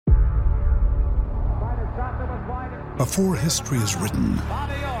Before history is written,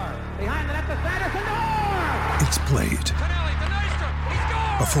 it's played.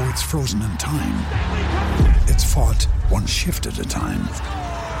 Before it's frozen in time, it's fought one shift at a time.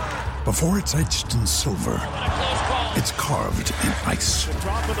 Before it's etched in silver, it's carved in ice.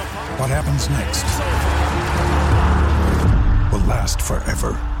 What happens next will last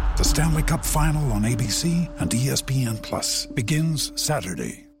forever. The Stanley Cup Final on ABC and ESPN Plus begins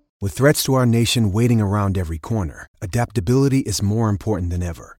Saturday. With threats to our nation waiting around every corner, adaptability is more important than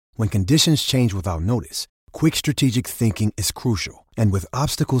ever. When conditions change without notice, quick strategic thinking is crucial. And with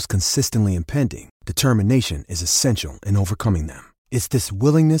obstacles consistently impending, determination is essential in overcoming them. It's this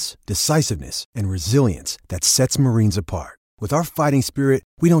willingness, decisiveness, and resilience that sets Marines apart. With our fighting spirit,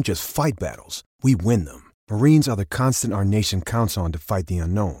 we don't just fight battles, we win them. Marines are the constant our nation counts on to fight the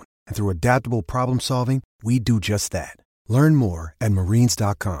unknown. And through adaptable problem solving, we do just that. Learn more at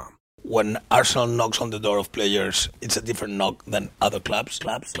marines.com. When Arsenal knocks on the door of players, it's a different knock than other clubs.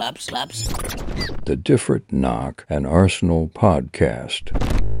 The Different Knock, an Arsenal podcast.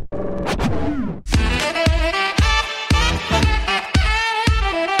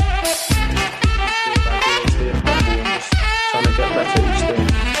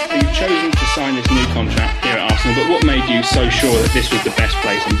 You've chosen to sign this new contract here at Arsenal, but what made you so sure that this was the best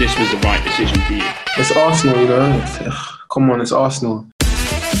place and this was the right decision for you? It's Arsenal, you know. Come on, it's Arsenal.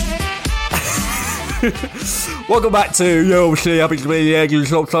 Welcome back to obviously happy to be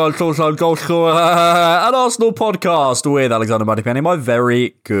the goal scorer, an Arsenal podcast with Alexander Montepenny, my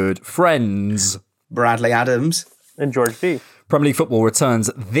very good friends Bradley Adams and George B. Premier League football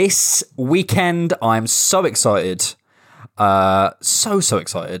returns this weekend. I'm so excited. So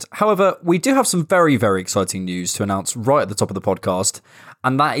excited. However, we do have some very, very exciting news to announce right at the top of the podcast,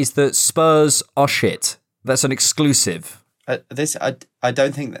 and that is that Spurs are shit. That's an exclusive. I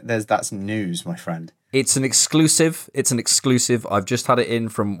don't think that's news, my friend. It's an exclusive. I've just had it in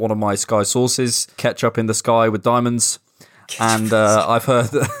from one of my Sky sources, Ketchup in the Sky with Diamonds, and I've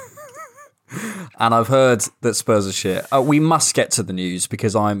heard that Spurs are shit. We must get to the news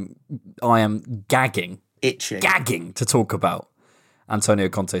because I am gagging to talk about Antonio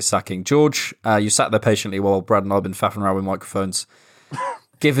Conte's sacking. George, you sat there patiently while Brad and I have been faffing around with microphones.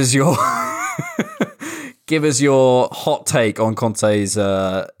 Give us your hot take on Conte's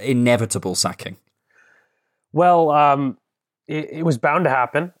inevitable sacking. Well, it was bound to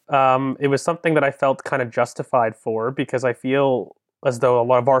happen. It was something that I felt kind of justified for because I feel as though a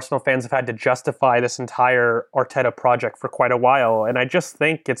lot of Arsenal fans have had to justify this entire Arteta project for quite a while. And I just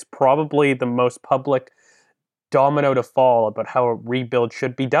think it's probably the most public domino to fall about how a rebuild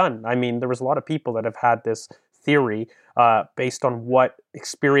should be done. I mean, there was a lot of people that have had this theory based on what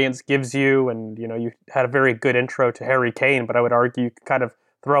experience gives you. And, you know, you had a very good intro to Harry Kane, but I would argue you could kind of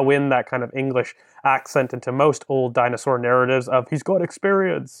throw in that kind of English accent into most old dinosaur narratives of he's got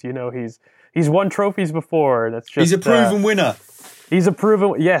experience, you know, he's won trophies before. That's just he's a proven winner.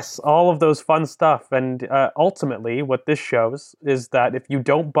 Yes, all of those fun stuff. And ultimately, what this shows is that if you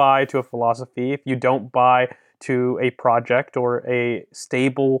don't buy to a philosophy, if you don't buy to a project or a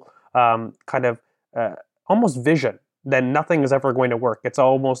stable kind of almost vision, then nothing is ever going to work. It's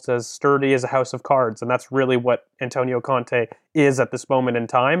almost as sturdy as a house of cards. And that's really what Antonio Conte is at this moment in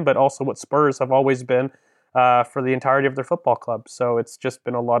time, but also what Spurs have always been for the entirety of their football club. So it's just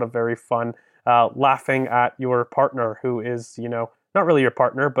been a lot of very fun laughing at your partner who is, you know, not really your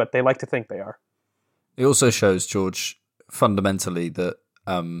partner, but they like to think they are. It also shows, George, fundamentally that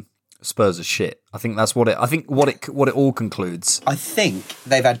Spurs are shit. I think that's what it all concludes. I think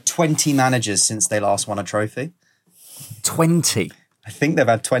they've had 20 managers since they last won a trophy. 20? I think they've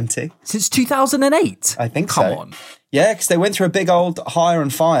had 20. Since 2008? I think so. Come on. Yeah, because they went through a big old hire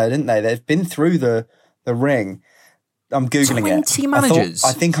and fire, didn't they? They've been through the ring. I'm Googling 20 managers?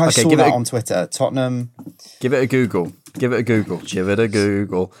 I think I saw that on Twitter. Tottenham. Give it a Google.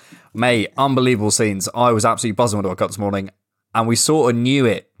 Mate, unbelievable scenes. I was absolutely buzzing when I woke up this morning. And we sort of knew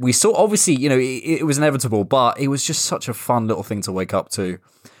it. We saw, obviously, you know, it was inevitable, but it was just such a fun little thing to wake up to.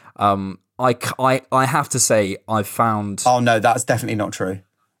 I have to say, I've found... Oh, no, that's definitely not true.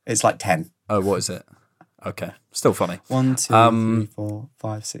 It's like 10. Oh, what is it? Okay, still funny. 1, 2, 3, 4,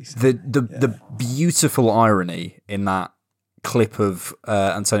 5, 6, 7. The beautiful irony in that clip of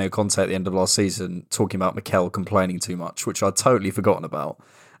Antonio Conte at the end of last season talking about Mikel complaining too much, which I'd totally forgotten about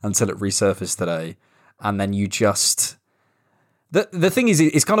until it resurfaced today. And then you just... The thing is,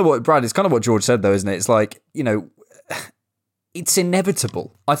 it's kind of what, Brad, it's kind of what George said, though, isn't it? It's like, you know, it's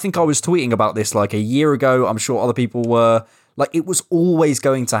inevitable. I think I was tweeting about this like a year ago. I'm sure other people were. Like, it was always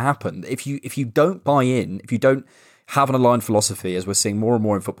going to happen. If you don't buy in, if you don't having a line philosophy, as we're seeing more and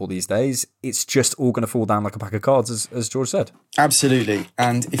more in football these days, it's just all going to fall down like a pack of cards, as George said. Absolutely.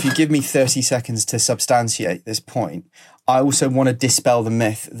 And if you give me 30 seconds to substantiate this point, I also want to dispel the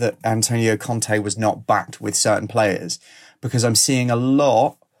myth that Antonio Conte was not backed with certain players, because I'm seeing a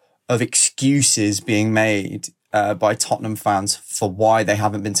lot of excuses being made by Tottenham fans for why they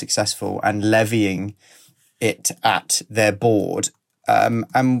haven't been successful and levying it at their board.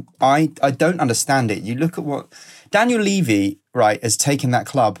 And I don't understand it. You look at what Daniel Levy, right, has taken that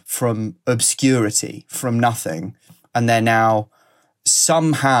club from obscurity, from nothing, and they're now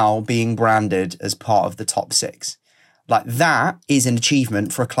somehow being branded as part of the top six. Like, that is an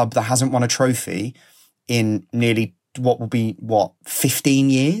achievement for a club that hasn't won a trophy in nearly 15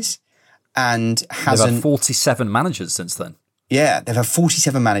 years, and hasn't. They've had 47 managers since then. Yeah, they've had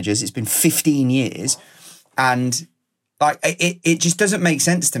 47 managers. It's been 15 years, and like it just doesn't make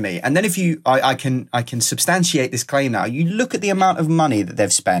sense to me. And then if I can substantiate this claim now. You look at the amount of money that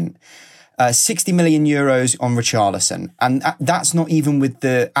they've spent. 60 million euros on Richarlison, and that's not even with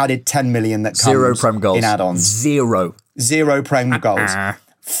the added 10 million that comes 0 Prem goals in add-ons. Zero Prem goals.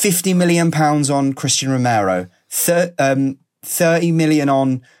 50 million pounds on Christian Romero. 30 million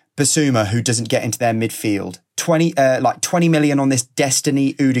on Basuma, who doesn't get into their midfield. 20 million on this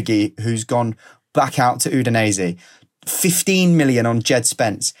Destiny Udogie, who's gone back out to Udinese. 15 million on Jed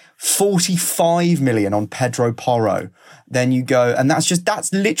Spence, 45 million on Pedro Porro. Then you go, and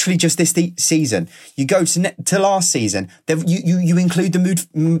that's literally just this season. You go to last season, you include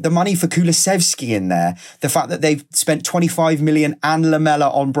the money for Kulusevski in there. The fact that they've spent 25 million and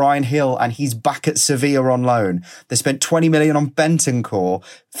Lamela on Brian Hill, and he's back at Sevilla on loan. They spent 20 million on Bentancur,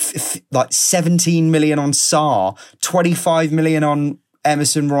 17 million on Sarr, 25 million on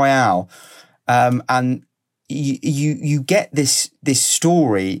Emerson Royale. And you get this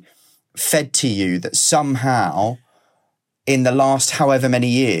story fed to you that somehow in the last however many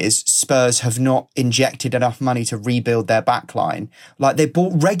years, Spurs have not injected enough money to rebuild their backline. Like, they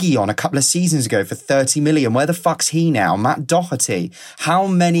bought Reggie on a couple of seasons ago for 30 million. Where the fuck's he now? Matt Doherty. How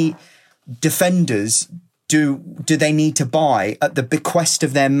many defenders do they need to buy at the bequest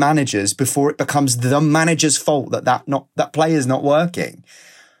of their managers before it becomes the manager's fault that player's not working?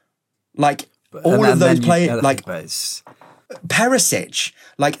 Like, all of those players, like Perisic,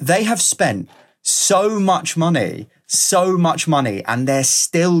 like, they have spent so much money, and they're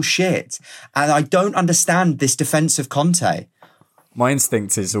still shit. And I don't understand this defense of Conte. My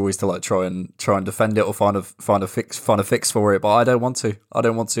instinct is always to try and defend it or find a fix for it, but I don't want to.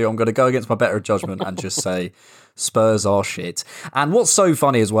 I'm going to go against my better judgment and just say Spurs are shit. And what's so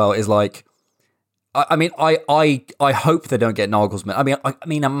funny as well is, like, I hope they don't get Nagelsmann. I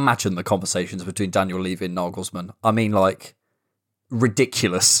mean, imagine the conversations between Daniel Levy and Nagelsmann. I mean, like,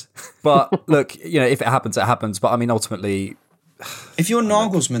 ridiculous. But look, if it happens, it happens. But I mean, ultimately, if you're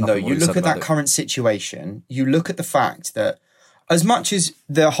Nagelsmann, though, you look at that current situation. You look at the fact that, as much as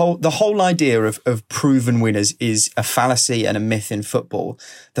the whole idea of proven winners is a fallacy and a myth in football,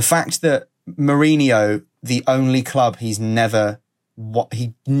 the fact that Mourinho, the only club he never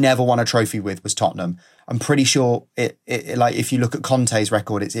won a trophy with was Tottenham. I'm pretty sure it like, if you look at Conte's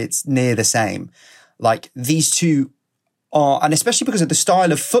record, it's near the same. Like, these two are, and especially because of the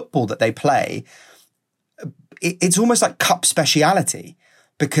style of football that they play, it's almost like cup speciality,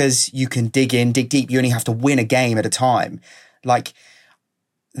 because you can dig deep. You only have to win a game at a time. Like,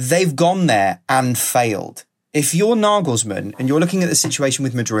 they've gone there and failed. If you're Nagelsmann and you're looking at the situation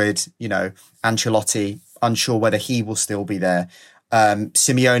with Madrid, Ancelotti, unsure whether he will still be there.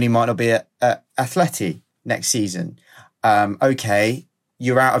 Simeone might not be at Atleti next season. Okay,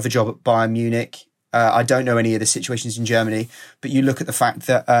 you're out of a job at Bayern Munich. I don't know any of the situations in Germany, but you look at the fact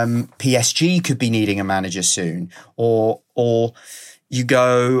that PSG could be needing a manager soon, or you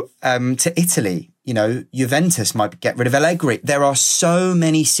go to Italy. Juventus might get rid of Allegri. There are so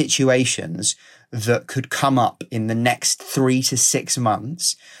many situations that could come up in the next 3 to 6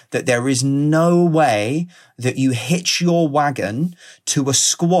 months that there is no way that you hitch your wagon to a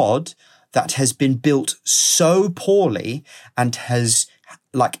squad that has been built so poorly and has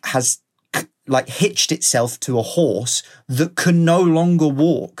hitched itself to a horse that can no longer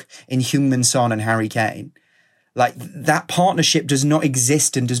walk in Heung-min Son and Harry Kane. Like, that partnership does not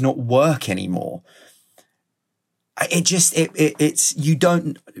exist and does not work anymore. I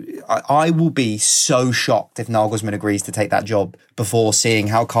will be so shocked if Nagelsmann agrees to take that job before seeing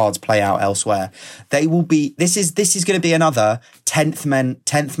how cards play out elsewhere. This is going to be another 10th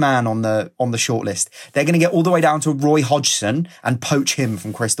man on the shortlist. They're going to get all the way down to Roy Hodgson and poach him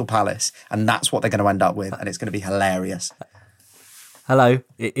from Crystal Palace. And that's what they're going to end up with. And it's going to be hilarious. Hello,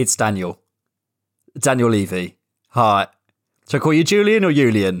 it's Daniel Levy. Hi. Should I call you Julian or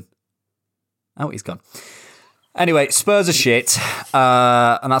Julian? Oh, he's gone. Anyway, Spurs are shit,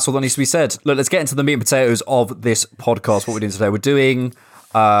 and that's all that needs to be said. Look, let's get into the meat and potatoes of this podcast. What we're doing today, we're doing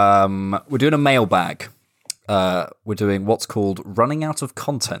a mailbag. We're doing what's called running out of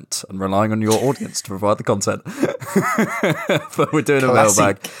content and relying on your audience to provide the content. But we're doing a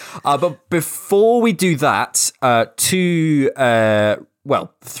mailbag. But before we do that,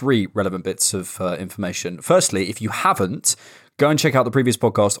 three relevant bits of information. Firstly, if you haven't, go and check out the previous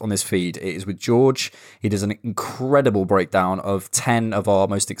podcast on this feed. It is with George. He does an incredible breakdown of 10 of our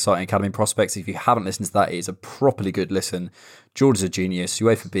most exciting academy prospects. If you haven't listened to that, it is a properly good listen. George is a genius,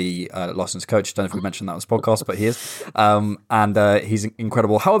 UEFA B licensed coach. Don't know if we mentioned that on this podcast, but he is. And he's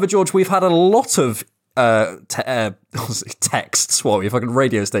incredible. However, George, we've had a lot of texts. What, we're a fucking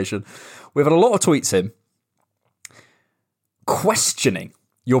radio station. We've had a lot of tweets in questioning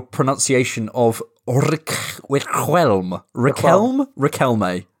your pronunciation of Riquelme.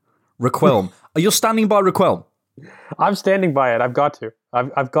 Are you standing by Riquelme? I'm standing by it. I've got to.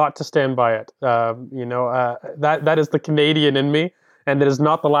 I've got to stand by it. That is the Canadian in me, and it is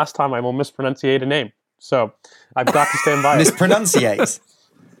not the last time I will mispronunciate a name. So I've got to stand by it. Mispronunciate.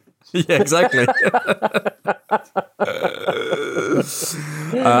 Yeah, exactly.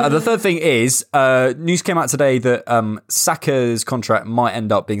 And the third thing is, news came out today that Saka's contract might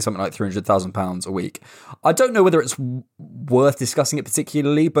end up being something like £300,000 a week. I don't know whether it's worth discussing it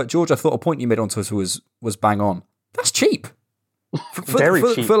particularly, but George, I thought a point you made on Twitter was bang on. That's cheap. Very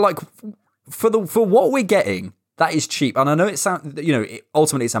cheap. For what we're getting, that is cheap. And I know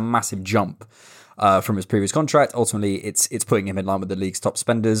ultimately it's a massive jump. From his previous contract, ultimately, it's putting him in line with the league's top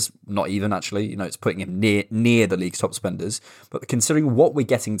spenders. Not even actually, it's putting him near the league's top spenders. But considering what we're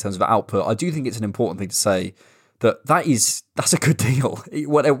getting in terms of output, I do think it's an important thing to say that's a good deal.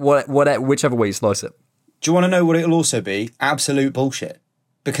 Whichever way you slice it. Do you want to know what it'll also be? Absolute bullshit.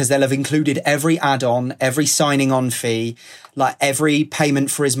 Because they'll have included every add-on, every signing-on fee, like every payment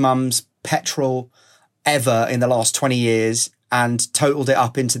for his mum's petrol ever in the last 20 years, and totaled it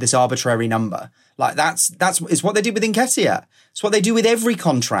up into this arbitrary number. Like that's what they did with Nketiah. It's what they do with every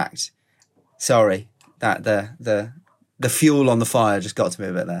contract. Sorry, that the fuel on the fire just got to me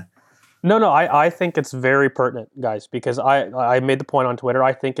a bit there. No, I think it's very pertinent, guys, because I made the point on Twitter.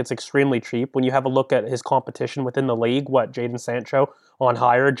 I think it's extremely cheap when you have a look at his competition within the league. Jadon Sancho on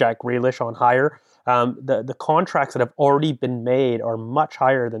higher, Jack Grealish on higher. The contracts that have already been made are much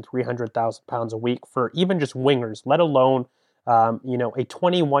higher than £300,000 a week for even just wingers, let alone a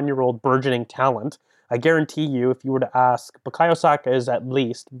 21-year-old burgeoning talent. I guarantee you, if you were to ask, Bukayo Saka is at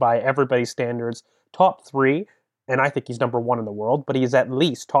least, by everybody's standards, top 3, and I think he's number 1 in the world, but he's at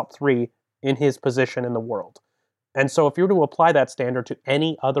least top 3 in his position in the world. And so if you were to apply that standard to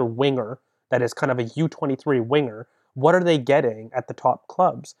any other winger that is kind of a U23 winger, what are they getting at the top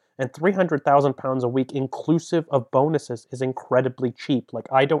clubs? And £300,000 a week inclusive of bonuses is incredibly cheap. Like,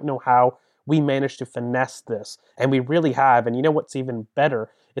 I don't know how we managed to finesse this, and we really have. And you know what's even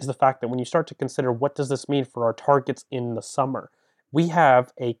better is the fact that when you start to consider what does this mean for our targets in the summer, we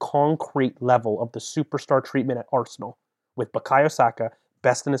have a concrete level of the superstar treatment at Arsenal with Bukayo Saka,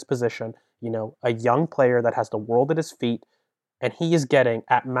 best in his position, a young player that has the world at his feet, and he is getting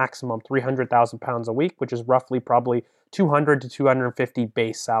at maximum £300,000 a week, which is roughly probably 200 to 250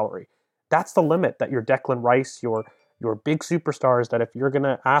 base salary. That's the limit that your Declan Rice, your big superstars, that if you're going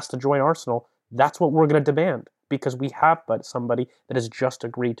to ask to join Arsenal, that's what we're going to demand, because we have but somebody that has just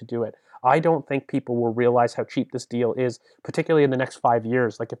agreed to do it. I don't think people will realize how cheap this deal is, particularly in the next 5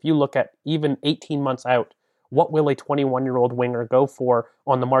 years. Like, if you look at even 18 months out, what will a 21-year-old winger go for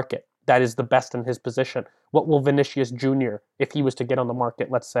on the market that is the best in his position? What will Vinicius Jr., if he was to get on the market,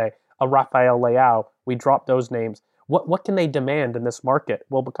 let's say, a Rafael Leao, we drop those names. What can they demand in this market?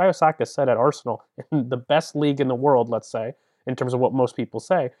 Well, Bukayo Saka said at Arsenal, in the best league in the world, let's say, in terms of what most people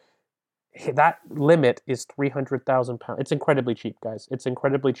say, that limit is £300,000. It's incredibly cheap, guys. It's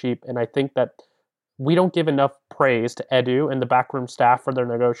incredibly cheap, and I think that we don't give enough praise to Edu and the backroom staff for their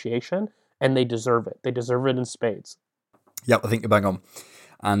negotiation, and they deserve it. They deserve it in spades. Yep, I think you're bang on.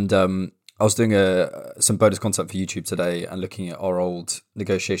 And I was doing some bonus content for YouTube today and looking at our old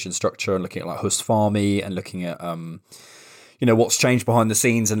negotiation structure and looking at like Hustfarmi and looking at what's changed behind the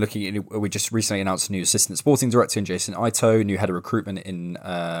scenes, and looking at, we just recently announced a new assistant sporting director in Jason Ito, new head of recruitment in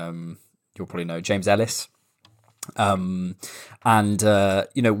you'll probably know James Ellis.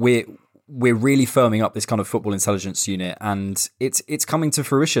 We're really firming up this kind of football intelligence unit, and it's coming to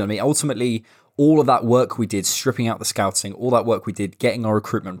fruition. I mean, ultimately, all of that work we did, stripping out the scouting, all that work we did, getting our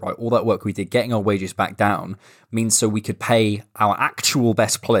recruitment right, all that work we did, getting our wages back down, means so we could pay our actual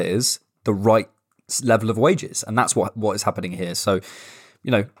best players the right level of wages, and that's what is happening here. So,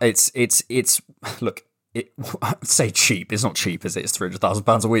 it's look. I'd say cheap. It's not cheap, is it? It's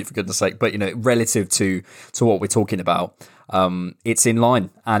 £300,000 a week, for goodness sake. But relative to what we're talking about, it's in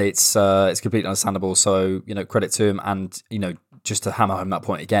line, and it's completely understandable. So credit to him, and just to hammer home that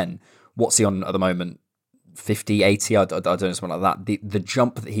point again, what's he on at the moment? 50, 80? I don't know, something like that. The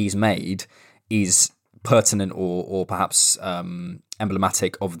jump that he's made is pertinent or perhaps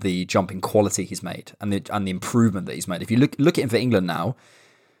emblematic of the jump in quality he's made and the improvement that he's made. If you look at him for England now,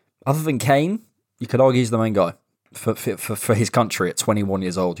 other than Kane, you could argue he's the main guy for his country at 21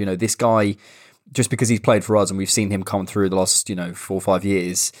 years old. This guy, just because he's played for us and we've seen him come through the last 4 or 5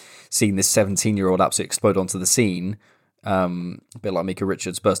 years, seeing this 17-year-old absolutely explode onto the scene, a bit like Mika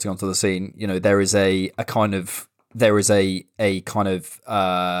Richards bursting onto the scene. There is a kind of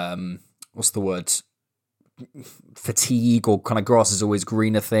what's the word? Fatigue, or kind of grass is always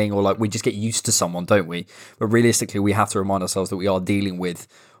greener thing, or like we just get used to someone, don't we? But realistically, we have to remind ourselves that we are dealing with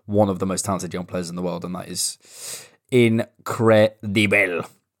one of the most talented young players in the world, and that is incredible.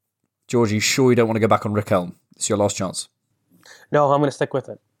 George, you sure you don't want to go back on Riquelme? It's your last chance. No, I'm going to stick with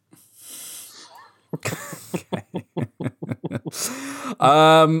it.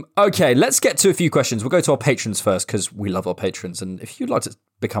 Okay, let's get to a few questions. We'll go to our patrons first, because we love our patrons, and if you'd like to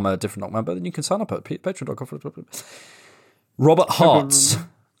become a different Knock member, then you can sign up at patreon.com. Robert Hartz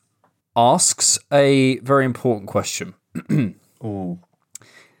asks a very important question. Ooh.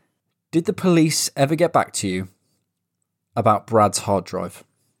 Did the police ever get back to you about Brad's hard drive?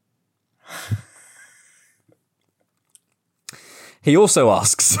 He also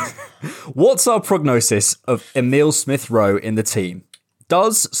asks, what's our prognosis of Emile Smith-Rowe in the team?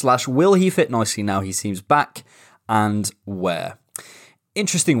 Will he fit nicely now he seems back, and where?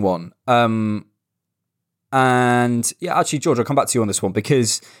 Interesting one. And yeah, actually, George, I'll come back to you on this one,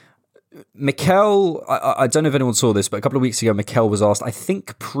 because Mikel, I don't know if anyone saw this, but a couple of weeks ago, Mikel was asked, I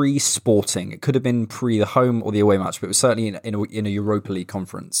think pre-Sporting, it could have been pre the home or the away match, but it was certainly in a Europa League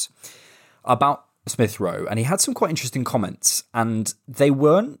conference, about Smith-Rowe, and he had some quite interesting comments, and they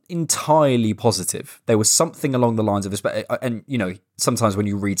weren't entirely positive. There was something along the lines of this, and sometimes when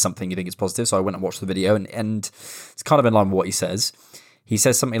you read something, you think it's positive, so I went and watched the video, and it's kind of in line with what he says. He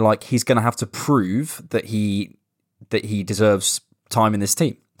says something like he's going to have to prove that he deserves time in this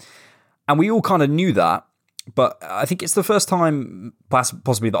team. And we all kind of knew that, but I think it's the first time,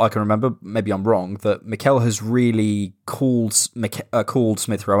 possibly that I can remember, maybe I'm wrong, that Mikel has really called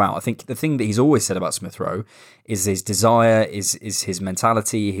Smith-Rowe out. I think the thing that he's always said about Smith-Rowe is his desire, is his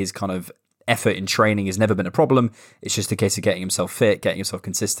mentality, his kind of effort in training has never been a problem. It's just a case of getting himself fit, getting himself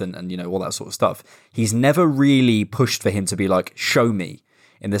consistent, and all that sort of stuff. He's never really pushed for him to be like, show me,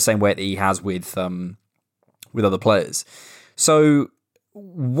 in the same way that he has with other players. So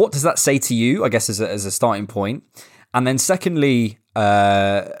what does that say to you, I guess, as a starting point? And then secondly,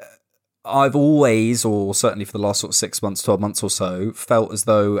 I've always, or certainly for the last sort of 6 months, 12 months or so, felt as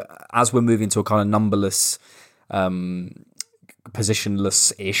though as we're moving to a kind of numberless,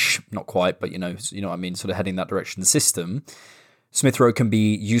 positionless-ish, not quite, but you know what I mean, sort of heading that direction system, Smith-Rowe can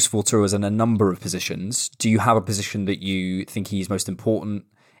be useful to us in a number of positions. Do you have a position that you think he's most important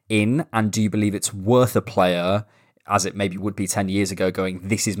in? And do you believe it's worth a player, as it maybe would be 10 years ago, going,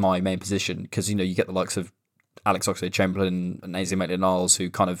 this is my main position? Because, you get the likes of Alex Oxlade-Chamberlain and Ainsley Maitland-Niles, who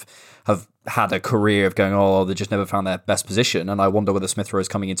kind of have had a career of going, they just never found their best position. And I wonder whether Smith-Rowe is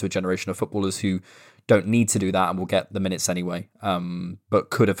coming into a generation of footballers who don't need to do that and will get the minutes anyway,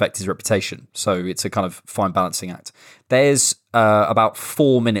 but could affect his reputation. So it's a kind of fine balancing act. There's about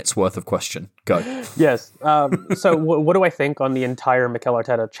 4 minutes worth of question. Go. Yes. So what do I think on the entire Mikel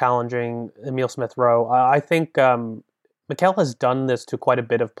Arteta challenging Emile Smith-Rowe? I think Mikel has done this to quite a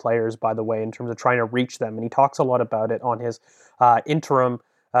bit of players, by the way, in terms of trying to reach them. And he talks a lot about it on his interim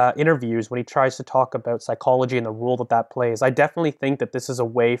interviews when he tries to talk about psychology and the role that plays. I definitely think that this is a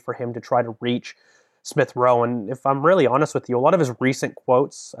way for him to try to reach Smith-Rowe. And if I'm really honest with you, a lot of his recent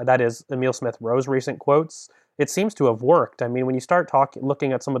quotes, that is Emile Smith-Rowe's recent quotes, it seems to have worked. I mean, when you start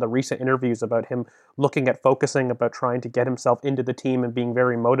looking at some of the recent interviews about him looking at focusing about trying to get himself into the team and being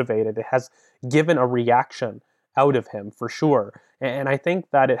very motivated, it has given a reaction out of him for sure. And I think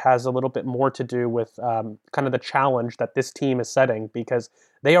that it has a little bit more to do with kind of the challenge that this team is setting, because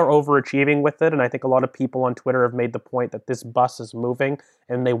they are overachieving with it. And I think a lot of people on Twitter have made the point that this bus is moving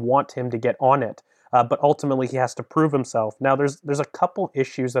and they want him to get on it. But ultimately, he has to prove himself. Now, there's a couple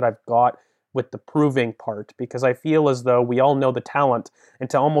issues that I've got with the proving part, because I feel as though we all know the talent, and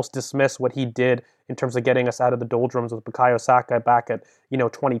to almost dismiss what he did in terms of getting us out of the doldrums with Bukayo Saka back at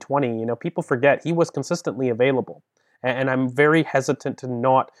 2020, people forget he was consistently available, and I'm very hesitant to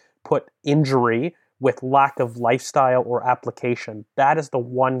not put injury with lack of lifestyle or application. That is the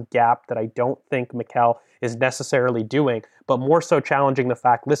one gap that I don't think Mikel is necessarily doing, but more so challenging the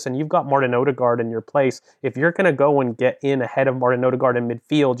fact, listen, you've got Martin Odegaard in your place. If you're going to go and get in ahead of Martin Odegaard in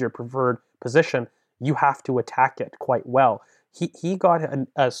midfield, your preferred position, you have to attack it quite well. He got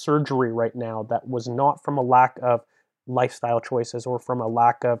a surgery right now that was not from a lack of lifestyle choices or from a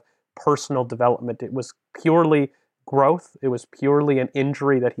lack of personal development. It was purely growth. It was purely an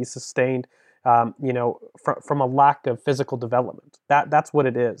injury that he sustained, from a lack of physical development. That's what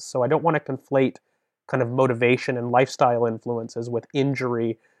it is. So I don't want to conflate kind of motivation and lifestyle influences with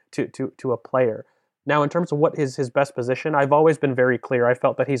injury to a player. Now, in terms of what is his best position, I've always been very clear. I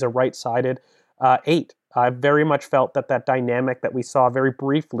felt that he's a right-sided 8. I very much felt that dynamic that we saw very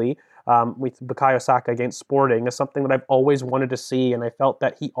briefly with Bukayo Saka against Sporting is something that I've always wanted to see, and I felt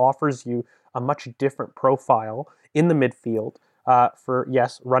that he offers you a much different profile in the midfield for,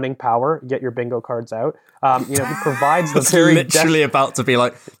 yes, running power. Get your bingo cards out. He provides the very literally about to be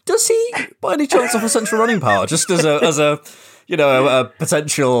like, does he by any chance offer central running power? Just as a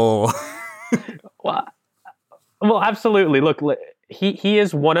potential. Well, absolutely. Look, he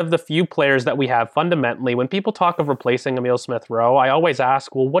is one of the few players that we have fundamentally. When people talk of replacing Emile Smith-Rowe, I always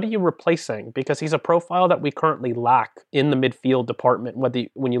ask, well, what are you replacing? Because he's a profile that we currently lack in the midfield department.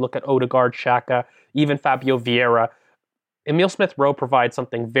 When you look at Odegaard, Xhaka, even Fabio Vieira, Emile Smith-Rowe provides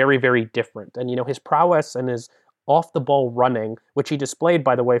something very, very different. And, his prowess and his off-the-ball running, which he displayed,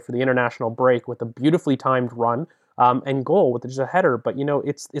 by the way, for the international break with a beautifully timed run and goal with just a header. But,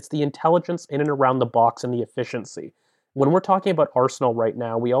 it's the intelligence in and around the box and the efficiency. When we're talking about Arsenal right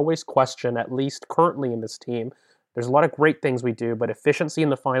now, we always question, at least currently in this team, there's a lot of great things we do, but efficiency in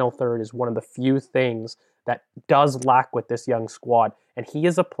the final third is one of the few things that does lack with this young squad. And he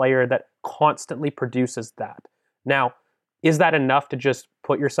is a player that constantly produces that. Now, is that enough to just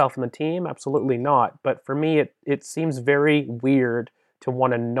put yourself in the team? Absolutely not. But for me, it seems very weird to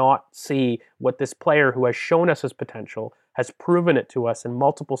want to not see what this player who has shown us his potential, has proven it to us in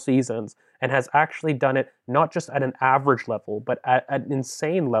multiple seasons, and has actually done it not just at an average level, but at an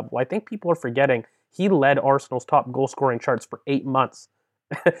insane level. I think people are forgetting he led Arsenal's top goal-scoring charts for 8 months.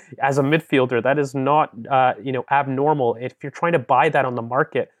 As a midfielder, that is not abnormal. If you're trying to buy that on the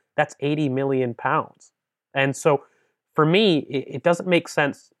market, that's £80 million. And so for me, it doesn't make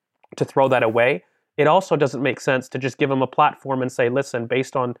sense to throw that away. It also doesn't make sense to just give him a platform and say, listen,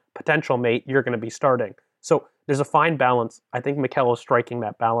 based on potential, mate, you're going to be starting. So there's a fine balance. I think Mikel is striking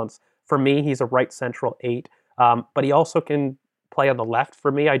that balance. For me, he's a right central 8, but he also can play on the left.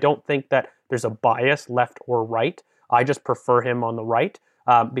 For me, I don't think that there's a bias left or right. I just prefer him on the right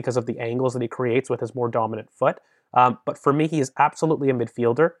because of the angles that he creates with his more dominant foot. But for me, he is absolutely a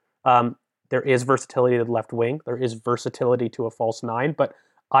midfielder. There is versatility to the left wing. There is versatility to a false 9, but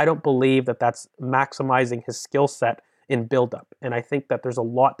I don't believe that that's maximizing his skill set in build-up. And I think that there's a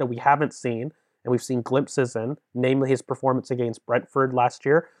lot that we haven't seen, and we've seen glimpses in, namely his performance against Brentford last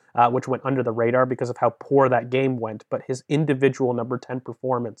year, which went under the radar because of how poor that game went. But his individual number 10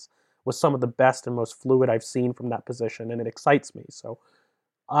 performance was some of the best and most fluid I've seen from that position, and it excites me. So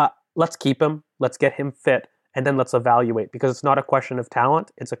let's keep him, let's get him fit, and then let's evaluate, because it's not a question of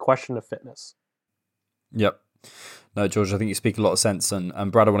talent, it's a question of fitness. Yep. No, George, I think you speak a lot of sense, and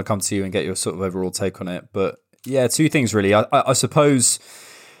Brad, I want to come to you and get your sort of overall take on it. But yeah, two things really. I suppose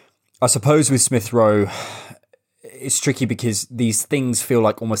with Smith-Rowe, it's tricky because these things feel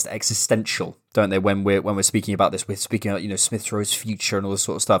like almost existential, don't they? When we're speaking about this, we're speaking about Smith-Rowe's future and all this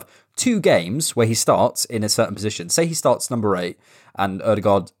sort of stuff. 2 games where he starts in a certain position. Say he starts number 8 and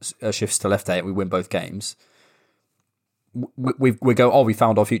Odegaard shifts to left 8 and we win both games. We go, oh, we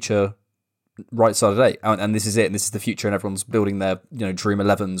found our future right side of 8, and this is it, and this is the future, and everyone's building their dream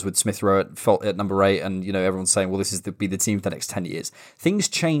 11s with Smith-Rowe at number 8, and everyone's saying, well, this is be the team for the next 10 years. Things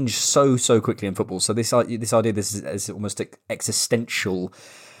change so quickly in football. So this idea, this is almost existential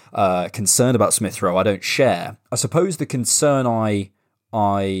concern about Smith-Rowe, I don't share. I suppose the concern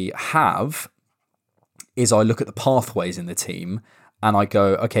I have is I look at the pathways in the team. And I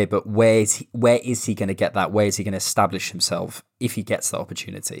go, okay, but where is he going to get that? Where is he going to establish himself if he gets that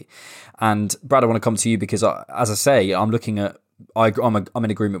opportunity? And Brad, I want to come to you because, as I say, I'm looking at. I'm in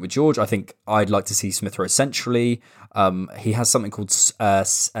agreement with George. I think I'd like to see Smith-Rowe centrally. He has something called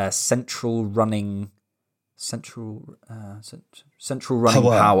central running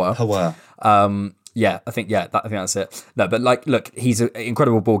power. Yeah, I think that's it. No, but look, he's an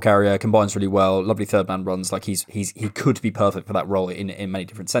incredible ball carrier, combines really well, lovely third man runs. Like he could be perfect for that role in many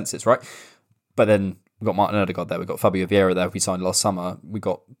different senses, right? But then we've got Martin Odegaard there, we've got Fabio Vieira there, who we signed last summer. We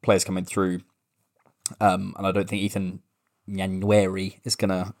got players coming through, and I don't think Ethan January is going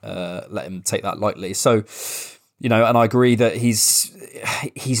to let him take that lightly. So, and I agree that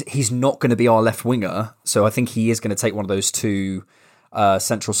he's not going to be our left winger. So I think he is going to take one of those two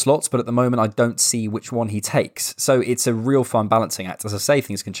central slots. But at the moment, I don't see which one he takes. So it's a real fun balancing act. As I say,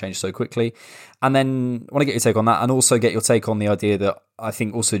 things can change so quickly. And then I want to get your take on that, and also get your take on the idea that I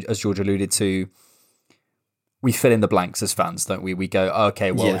think also, as George alluded to, we fill in the blanks as fans, don't we? We go,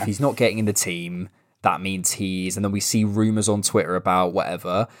 okay, well, if he's not getting in the team, that means and then we see rumours on Twitter about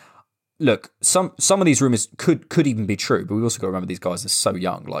whatever. Look, some of these rumours could even be true, but we also got to remember these guys are so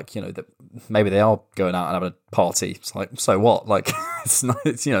young. Like, that maybe they are going out and having a party. It's like, so what? Like, it's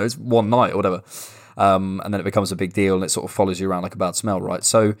one night or whatever. And then it becomes a big deal and it sort of follows you around like a bad smell, right?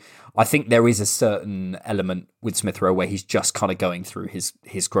 So I think there is a certain element with Smith Rowe where he's just kind of going through his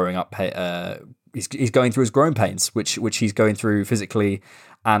growing up. He's going through his growing pains, which he's going through physically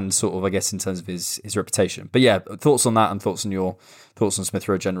and sort of, I guess, in terms of his reputation. But yeah, thoughts on that and thoughts on Smith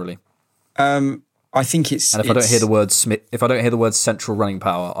Rowe generally. I think it's. And if I don't hear the word central running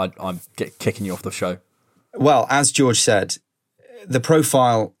power, I'm kicking you off the show. Well, as George said, the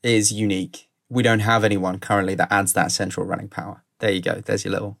profile is unique. We don't have anyone currently that adds that central running power. There you go. There's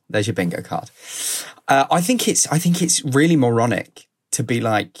your bingo card. I think it's really moronic to be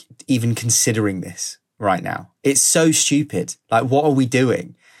like even considering this right now. It's so stupid. Like, what are we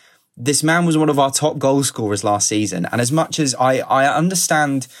doing? This man was one of our top goal scorers last season. And as much as I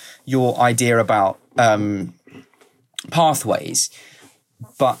understand your idea about pathways,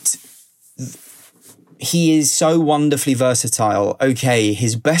 but he is so wonderfully versatile. Okay,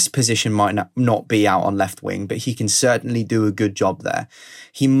 his best position might not be out on left wing, but he can certainly do a good job there.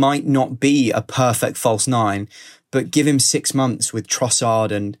 He might not be a perfect false nine, but give him 6 months with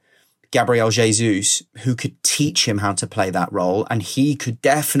Trossard and Gabriel Jesus, who could teach him how to play that role. And he could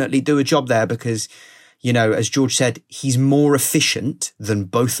definitely do a job there because, as George said, he's more efficient than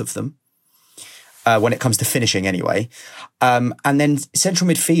both of them when it comes to finishing anyway. And then central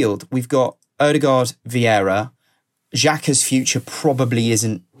midfield, we've got Odegaard, Vieira. Xhaka's future probably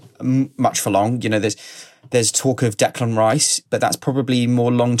isn't much for long. There's talk of Declan Rice, but that's probably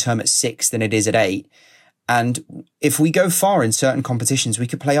more long-term at 6 than it is at 8. And if we go far in certain competitions, we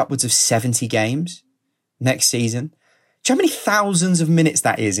could play upwards of 70 games next season. Do you know how many thousands of minutes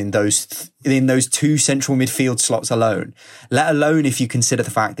that is in those two central midfield slots alone? Let alone if you consider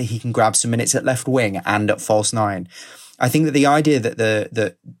the fact that he can grab some minutes at left wing and at false nine. I think that the idea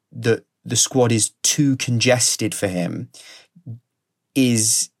that the squad is too congested for him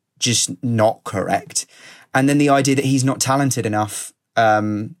is just not correct. And then the idea that he's not talented enough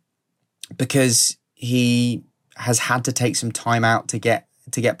because he has had to take some time out to get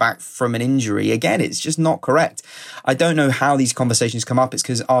back from an injury. Again, it's just not correct. I don't know how these conversations come up. It's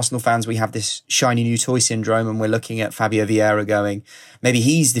because Arsenal fans, we have this shiny new toy syndrome and we're looking at Fabio Vieira going, maybe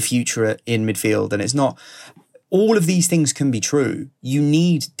he's the future in midfield. And it's not. All of these things can be true. You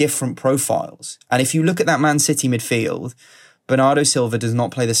need different profiles. And if you look at that Man City midfield, Bernardo Silva does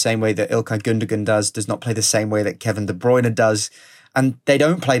not play the same way that Ilkay Gundogan does not play the same way that Kevin De Bruyne does. And they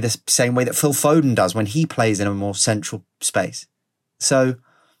don't play the same way that Phil Foden does when he plays in a more central space. So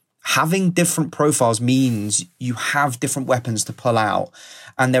having different profiles means you have different weapons to pull out.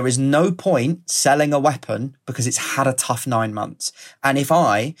 And there is no point selling a weapon because it's had a tough 9 months. And if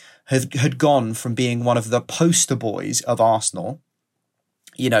I had gone from being one of the poster boys of Arsenal,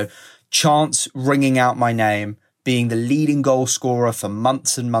 chants ringing out my name, being the leading goal scorer for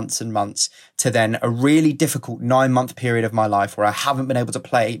months and months and months, to then a really difficult 9-month period of my life where I haven't been able to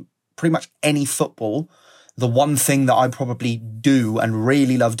play pretty much any football, the one thing that I probably do and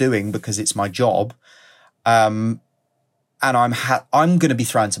really love doing because it's my job. And I'm going to be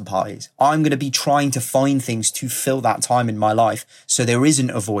throwing some parties. I'm going to be trying to find things to fill that time in my life so there isn't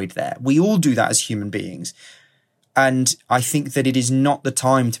a void there. We all do that as human beings. And I think that it is not the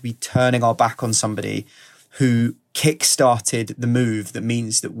time to be turning our back on somebody who kick-started the move that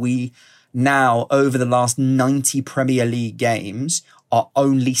means that we now, over the last 90 Premier League games, are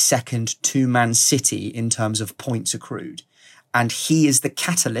only second to Man City in terms of points accrued. And he is the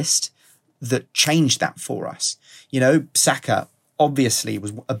catalyst that changed that for us. Saka obviously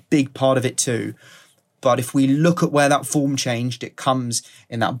was a big part of it too. But if we look at where that form changed, it comes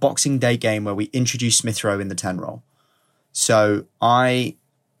in that Boxing Day game where we introduced Smith Rowe in the 10 role. So I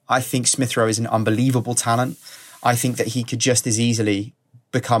think Smith Rowe is an unbelievable talent. I think that he could just as easily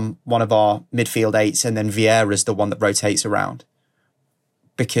become one of our midfield 8s and then Vieira is the one that rotates around.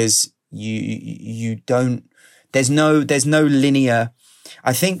 Because you don't, there's no linear.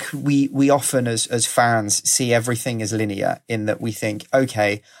 I think we often as fans see everything as linear in that we think,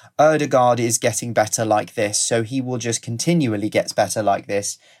 okay, Ødegaard is getting better like this, so he will just continually get better like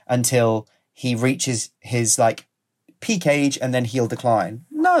this until he reaches his like peak age and then he'll decline.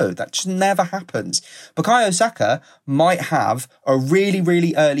 No, that just never happens. Bukayo Saka might have a really,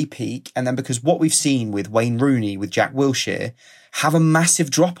 really early peak, and then because what we've seen with Wayne Rooney, with Jack Wilshere, have a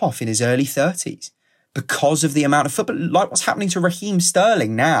massive drop-off in his early 30s because of the amount of football, like what's happening to Raheem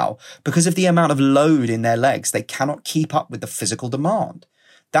Sterling now, because of the amount of load in their legs. They cannot keep up with the physical demand.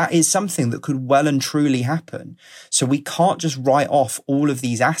 That is something that could well and truly happen. So we can't just write off all of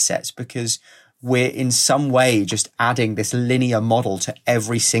these assets because we're in some way just adding this linear model to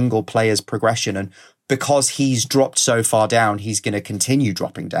every single player's progression. And because he's dropped so far down, he's going to continue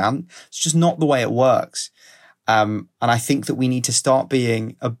dropping down. It's just not the way it works. And I think that we need to start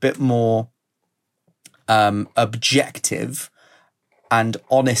being a bit more objective and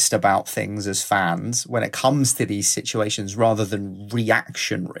honest about things as fans when it comes to these situations rather than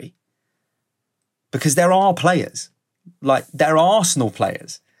reactionary. Because there are players, like there are Arsenal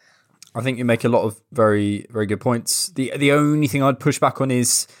players. I think you make a lot of very, very good points. The only thing I'd push back on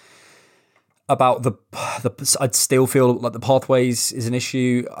is about the I'd still feel like the pathways is an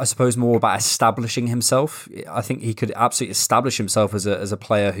issue. I suppose more about establishing himself. I think he could absolutely establish himself as a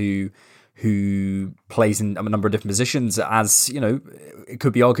player who plays in a number of different positions. As you know, it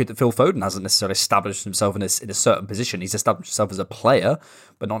could be argued that Phil Foden hasn't necessarily established himself in a certain position. He's established himself as a player,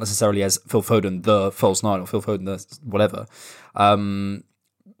 but not necessarily as Phil Foden the false nine or Phil Foden the whatever.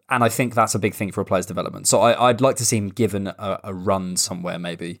 And I think that's a big thing for a player's development. So I'd like to see him given a run somewhere,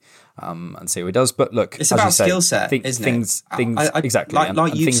 maybe, and see how he does. But look, it's about skill set, isn't it? Things exactly.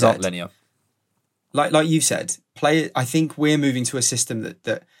 Like you things said, aren't linear. Like you said, I think we're moving to a system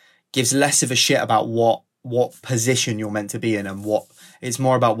that gives less of a shit about what position you're meant to be in, and it's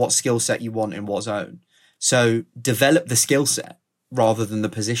more about what skill set you want in what zone. So develop the skill set rather than the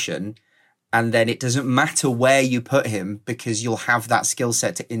position. And then it doesn't matter where you put him because you'll have that skill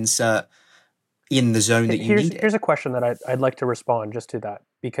set to insert in the zone that you need it. Here's a question that I'd like to respond just to that.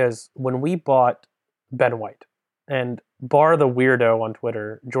 Because when we bought Ben White, and bar the weirdo on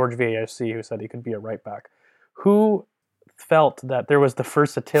Twitter, George VAFC, who said he could be a right back, who felt that there was the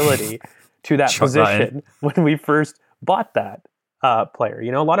versatility to that position when we first bought that player?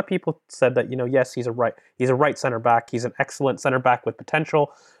 You know, a lot of people said that, yes, he's a right center back. He's an excellent center back with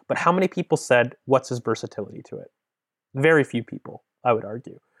potential. But how many people said, what's his versatility to it? Very few people, I would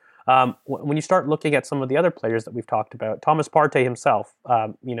argue. When you start looking at some of the other players that we've talked about, Thomas Partey himself,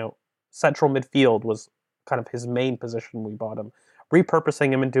 central midfield was kind of his main position when we bought him.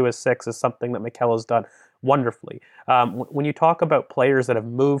 Repurposing him into a 6 is something that Mikel has done wonderfully. When you talk about players that have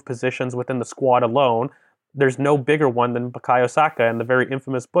moved positions within the squad alone, there's no bigger one than Bukayo Saka and the very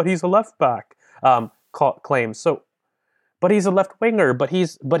infamous, but he's a left back claims. So, but he's a left winger,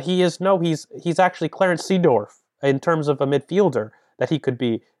 he's actually Clarence Seedorf in terms of a midfielder that he could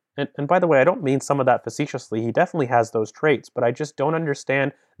be. And by the way, I don't mean some of that facetiously. He definitely has those traits, but I just don't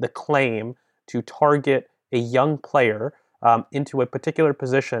understand the claim to target a young player into a particular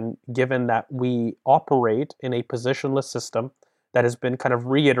position, given that we operate in a positionless system that has been kind of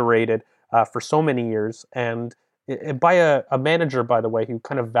reiterated for so many years, and by a manager, by the way, who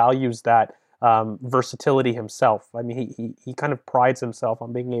kind of values that versatility himself. I mean, he kind of prides himself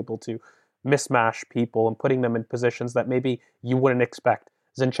on being able to mismatch people and putting them in positions that maybe you wouldn't expect.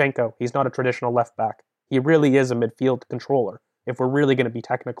 Zinchenko, he's not a traditional left back. He really is a midfield controller, if we're really going to be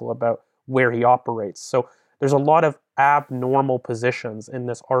technical about where he operates. So there's a lot of abnormal positions in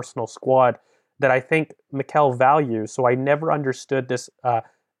this Arsenal squad that I think Mikel values. So I never understood this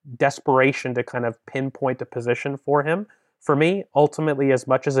desperation to kind of pinpoint a position for him. For me, ultimately, as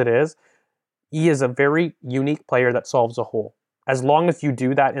much as it is, he is a very unique player that solves a hole. As long as you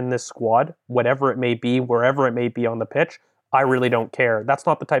do that in this squad, whatever it may be, wherever it may be on the pitch, I really don't care. That's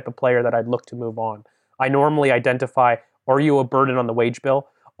not the type of player that I'd look to move on. I normally identify, are you a burden on the wage bill?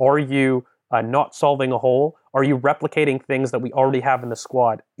 Are you not solving a hole? Are you replicating things that we already have in the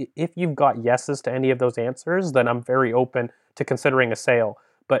squad? If you've got yeses to any of those answers, then I'm very open to considering a sale.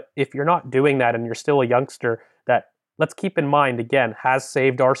 But if you're not doing that and you're still a youngster that, let's keep in mind, again, has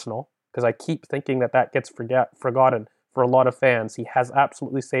saved Arsenal, because I keep thinking that gets forgotten for a lot of fans. He has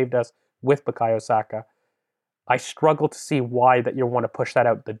absolutely saved us with Bukayo Saka. I struggle to see why that you want to push that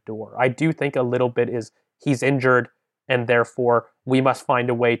out the door. I do think a little bit is he's injured and therefore we must find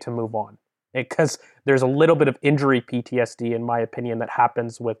a way to move on. Because there's a little bit of injury PTSD, in my opinion, that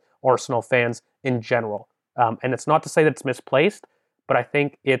happens with Arsenal fans in general. And it's not to say that it's misplaced, but I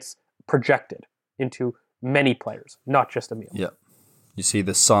think it's projected into many players, not just Emile. Yeah. You see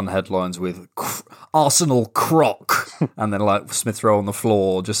the Sun headlines with Arsenal croc, and then like Smith Rowe on the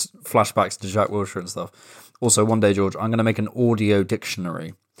floor, just flashbacks to Jack Wilshere and stuff. Also, one day, George, I'm going to make an audio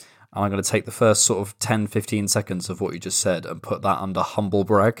dictionary, and I'm going to take the first sort of 10, 15 seconds of what you just said and put that under humble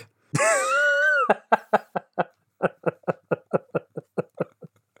brag.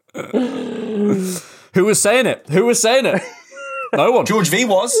 Who was saying it? No one. George V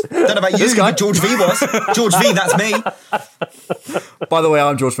was. Don't know about you, but George V was. George V, that's me. By the way,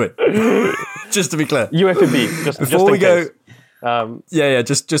 I'm George V. Just to be clear. UFB. Before we go.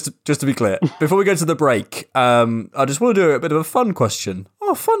 Just to be clear. Before we go to the break, I just want to do a bit of a fun question.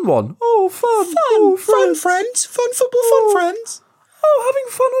 Oh, fun one. Oh, fun. Fun friends. Fun football fun friends. Oh,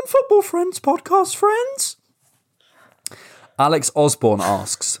 having fun on Football Friends podcast, friends. Alex Osborne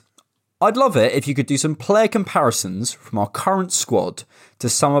asks, I'd love it if you could do some player comparisons from our current squad to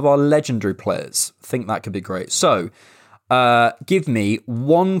some of our legendary players. Think that could be great. So, give me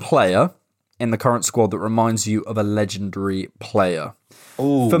one player in the current squad that reminds you of a legendary player.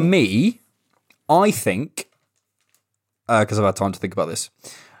 Ooh. For me, I think, because I've had time to think about this,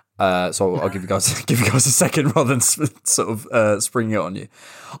 so I'll give you guys a second rather than sort of springing it on you.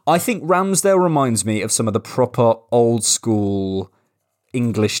 I think Ramsdale reminds me of some of the proper old school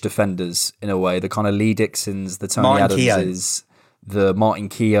English defenders in a way, the kind of Lee Dixons, the Tony Adamses, the Martin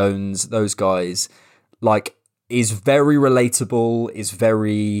Keowns, those guys. Like, is very relatable, is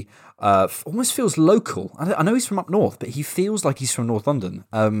very almost feels local. I know he's from up north, but he feels like he's from North London.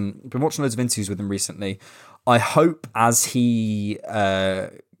 Been watching loads of interviews with him recently. I hope as he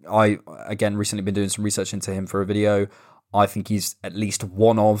I, again, recently been doing some research into him for a video. I think he's at least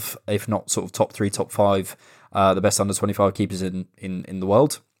one of, if not sort of top 3, top 5, the best under 25 keepers in the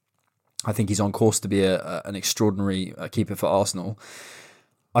world. I think he's on course to be an extraordinary keeper for Arsenal.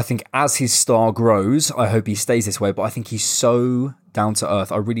 I think as his star grows, I hope he stays this way, but I think he's so down to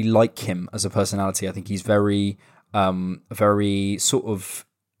earth. I really like him as a personality. I think he's very sort of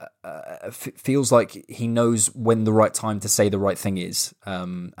feels like he knows when the right time to say the right thing is,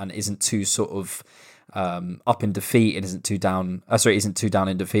 and isn't too sort of up in defeat and isn't too down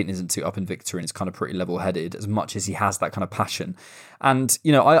in defeat and isn't too up in victory, and it's kind of pretty level-headed as much as he has that kind of passion. And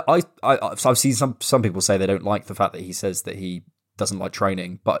you know, I've seen some people say they don't like the fact that he says that he doesn't like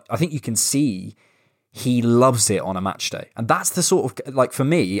training, but I think you can see he loves it on a match day, and that's the sort of, like, for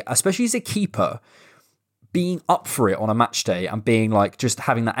me, especially as a keeper, being up for it on a match day and being like just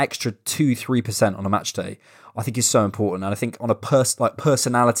having that extra 2-3% on a match day, I think is so important. And I think on a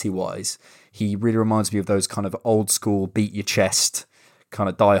personality wise, he really reminds me of those kind of old school beat your chest kind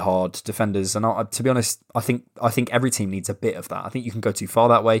of die hard defenders. And to be honest, I think every team needs a bit of that. I think you can go too far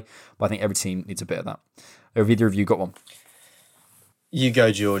that way, but I think every team needs a bit of that. Have either of you got one? You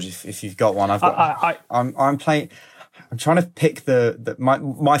go, George, if you've got one. I'm playing. I'm trying to pick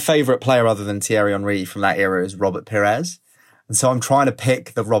my favourite player other than Thierry Henry from that era is Robert Pires. And so I'm trying to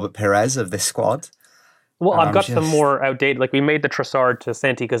pick the Robert Pires of this squad. Well, I've got some more outdated. Like, we made the Trossard to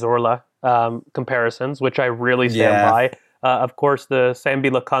Santi Cazorla comparisons, which I really stand by. Of course, the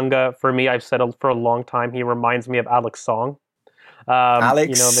Sambi Lokonga, for me, I've settled for a long time. He reminds me of Alex Song.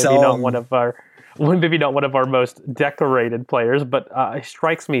 Maybe not one of our most decorated players, but he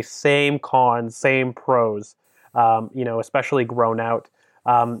strikes me same cons, same pros. Especially grown out.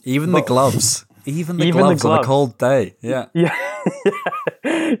 Even the gloves on a cold day. Yeah.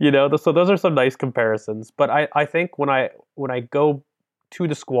 So those are some nice comparisons. But I think when I go to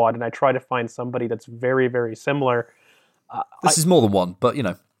the squad and I try to find somebody that's very, very similar. This is more than one, but you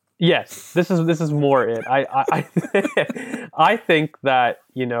know. Yes, this is more it. I think that,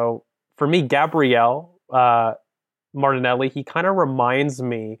 for me, Gabriel Martinelli, he kind of reminds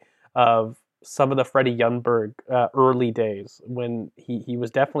me of some of the Freddie Ljungberg early days, when he was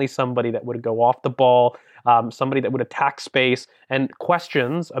definitely somebody that would go off the ball, somebody that would attack space, and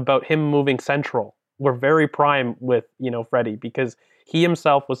questions about him moving central were very prime with, Freddie, because he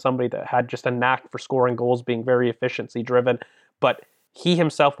himself was somebody that had just a knack for scoring goals, being very efficiency driven, but he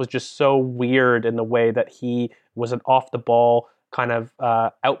himself was just so weird in the way that he was an off the ball kind of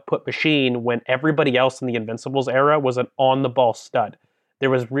output machine when everybody else in the Invincibles era was an on the ball stud. There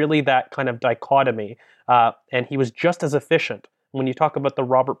was really that kind of dichotomy, and he was just as efficient. When you talk about the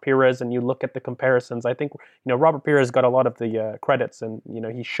Robert Pires and you look at the comparisons, I think Robert Pires got a lot of the credits, and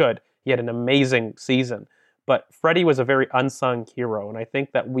he should. He had an amazing season, but Freddie was a very unsung hero, and I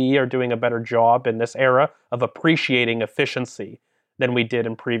think that we are doing a better job in this era of appreciating efficiency than we did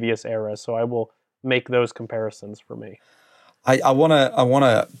in previous eras. So I will make those comparisons for me. I wanna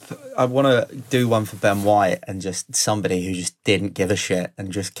do one for Ben White, and just somebody who just didn't give a shit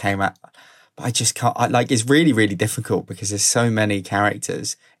and just came out. I just can't. It's really, really difficult because there's so many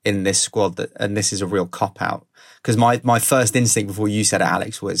characters in this squad and this is a real cop out. Because my first instinct before you said it,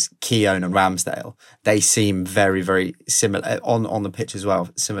 Alex, was Keown and Ramsdale. They seem very, very similar on the pitch as well,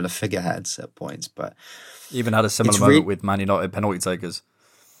 similar figureheads at points. But even had a similar moment with Man United penalty takers.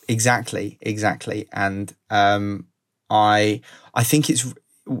 Exactly, and I think it's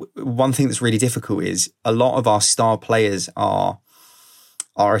one thing that's really difficult is a lot of our star players are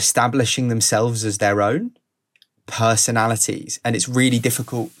establishing themselves as their own personalities, and it's really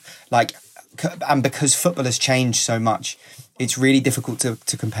difficult. And because football has changed so much, it's really difficult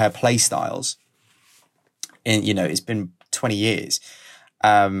to compare play styles. And it's been 20 years,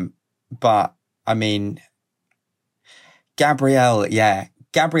 but I mean, Gabriel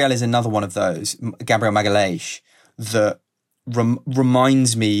is another one of those. Gabriel Magalhaes that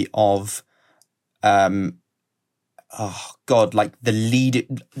reminds me of. The leader.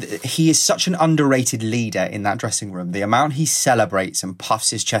 He is such an underrated leader in that dressing room. The amount he celebrates and puffs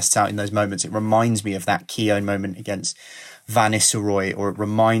his chest out in those moments, it reminds me of that Keown moment against Van Nistelrooy, or it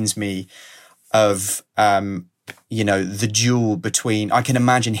reminds me of, the duel between, I can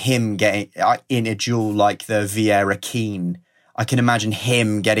imagine him getting in a duel like the Vieira-Keane. I can imagine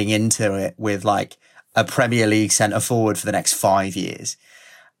him getting into it with like a Premier League centre forward for the next 5 years.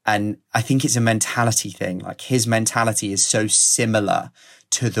 And I think it's a mentality thing. Like his mentality is so similar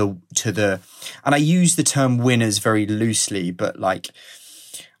to the, and I use the term winners very loosely, but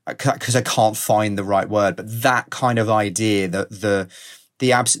because I can't find the right word, but that kind of idea that the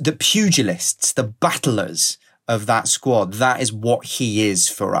pugilists, the battlers of that squad, that is what he is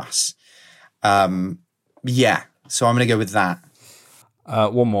for us. So I'm going to go with that.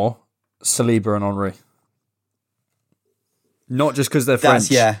 One more, Saliba and Henry. Not just because they're French,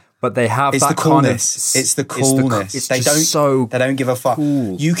 but they have it's that the coolness. kind of... It's the coolness. They don't give a fuck.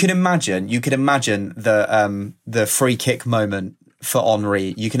 Cool. You can imagine the free kick moment for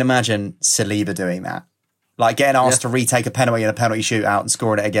Henry. You can imagine Saliba doing that. Like getting asked to retake a penalty in a penalty shootout and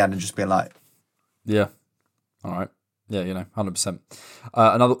scoring it again and just being like... Yeah. All right. Yeah,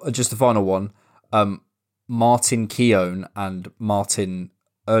 100%. Just the final one. Martin Keown and Martin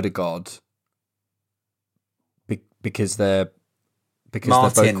Ødegaard, because they're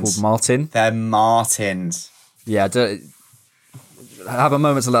both called Martin. They're Martins. Yeah, have a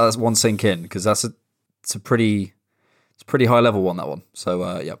moment to let that one sink in, because it's a pretty high level one, that one. So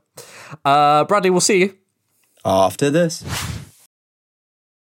Bradley, we'll see you after this.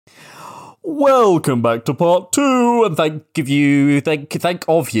 Welcome back to part 2, and thank of you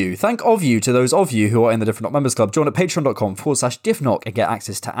to those of you who are in the Different Knock Members Club. Join at patreon.com/diffknock and get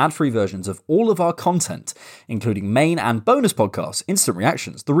access to ad-free versions of all of our content, including main and bonus podcasts, instant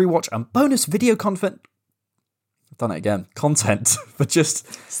reactions, the rewatch, and bonus video content. I've done it again. Content for just...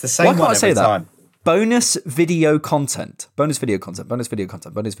 It's the same one every say time. That? Bonus video content. For just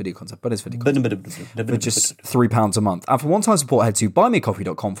 £3 a month. And for one-time support, head to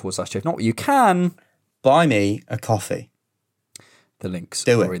buymeacoffee.com/diffknock, where you can... Buy me a coffee. The links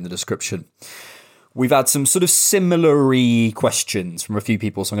are in the description. We've had some sort of similar-y questions from a few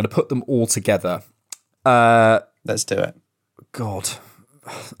people, so I'm going to put them all together. Let's do it. God,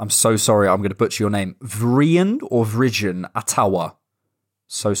 I'm so sorry. I'm going to butcher your name. Vrian or Vrijan Atawa.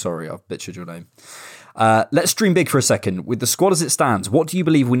 So sorry, I've butchered your name. Let's dream big for a second. With the squad as it stands, what do you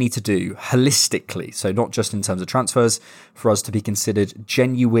believe we need to do holistically? So not just in terms of transfers, for us to be considered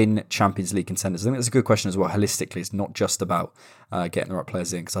genuine Champions League contenders. I think that's a good question as well. Holistically, it's not just about getting the right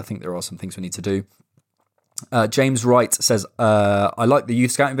players in, because I think there are some things we need to do. James Wright says, I like the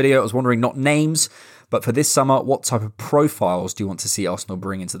youth scouting video. I was wondering, not names, but for this summer, what type of profiles do you want to see Arsenal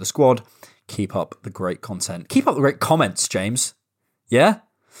bring into the squad? Keep up the great content. Keep up the great comments, James. Yeah?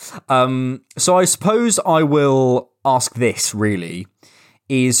 So I suppose I will ask this, really,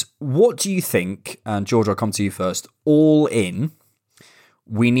 is what do you think, and George, I'll come to you first, all in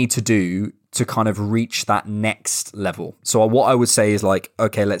we need to do to kind of reach that next level? So what I would say is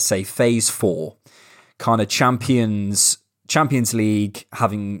okay, let's say phase 4, kind of Champions League,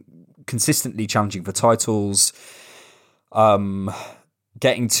 having consistently challenging for titles,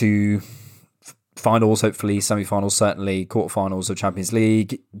 getting to finals, hopefully, semi-finals, certainly, quarterfinals of Champions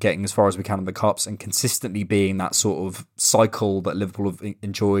League, getting as far as we can in the Cups, and consistently being that sort of cycle that Liverpool have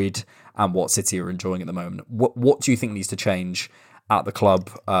enjoyed and what City are enjoying at the moment. What do you think needs to change at the club,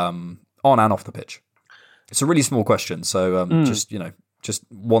 on and off the pitch? It's a really small question, so just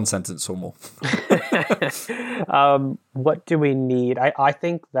one sentence or more. What do we need? I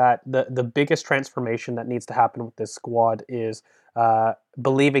think that the biggest transformation that needs to happen with this squad is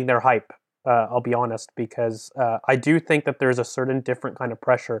believing their hype. I'll be honest, because I do think that there's a certain different kind of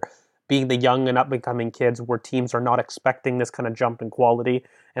pressure being the young and up-and-coming kids where teams are not expecting this kind of jump in quality.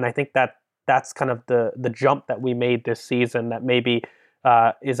 And I think that's kind of the jump that we made this season that maybe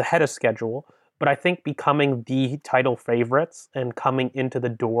is ahead of schedule. But I think becoming the title favorites and coming into the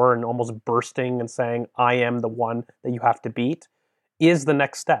door and almost bursting and saying, I am the one that you have to beat is the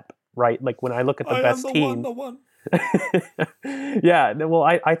next step, right? Like when I look at the best team. The one. Yeah, well,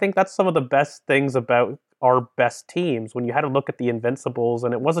 I think that's some of the best things about our best teams. When you had to look at the Invincibles,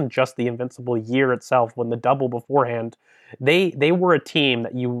 and it wasn't just the Invincible year itself, when the double beforehand, they were a team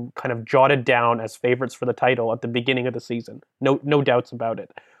that you kind of jotted down as favorites for the title at the beginning of the season. No doubts about it.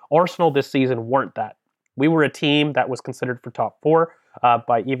 Arsenal this season weren't that. We were a team that was considered for top 4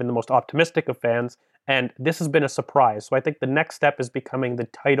 by even the most optimistic of fans, and this has been a surprise. So I think the next step is becoming the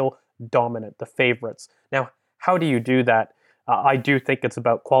title dominant, the favorites. Now, how do you do that? I do think it's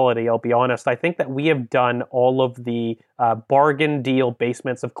about quality, I'll be honest. I think that we have done all of the bargain deal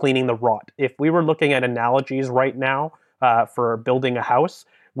basements of cleaning the rot. If we were looking at analogies right now for building a house,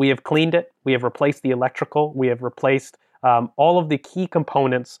 we have cleaned it, we have replaced the electrical, we have replaced all of the key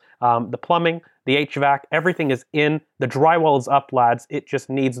components, the plumbing, the HVAC, everything is in. The drywall is up, lads. It just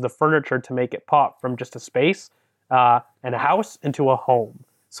needs the furniture to make it pop from just a space and a house into a home,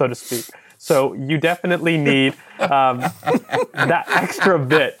 so to speak. So you definitely need that extra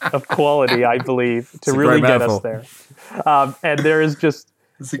bit of quality, I believe, to really get us there. And there is just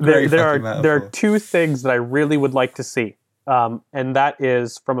there are two things that I really would like to see, and that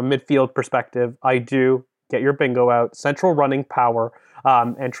is from a midfield perspective. I do get your bingo out. Central running power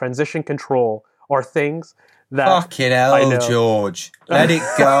and transition control are things that fucking hell, George, let it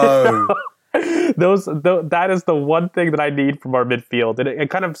go. That is the one thing that I need from our midfield, and it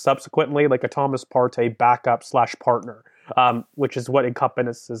kind of subsequently like a Thomas Partey backup / partner, which is what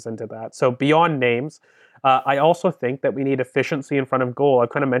encompasses into that. So beyond names, I also think that we need efficiency in front of goal. I've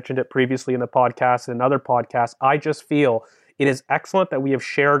kind of mentioned it previously in the podcast and in other podcasts. I just feel it is excellent that we have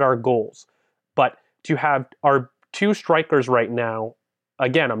shared our goals, but to have our 2 strikers right now,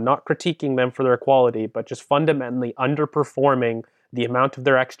 again, I'm not critiquing them for their quality, but just fundamentally underperforming the amount of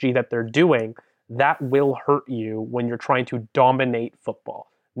their XG that they're doing, that will hurt you when you're trying to dominate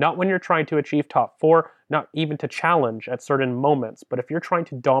football. Not when you're trying to achieve top 4, not even to challenge at certain moments, but if you're trying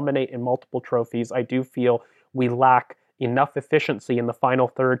to dominate in multiple trophies, I do feel we lack enough efficiency in the final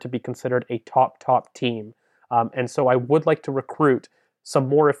third to be considered a top team. And so I would like to recruit some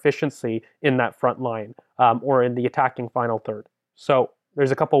more efficiency in that front line or in the attacking final third. So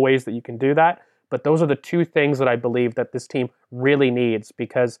there's a couple ways that you can do that, but those are the 2 things that I believe that this team really needs,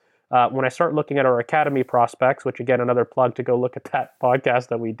 because when I start looking at our academy prospects, which again, another plug to go look at that podcast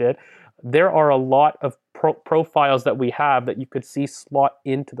that we did, there are a lot of profiles that we have that you could see slot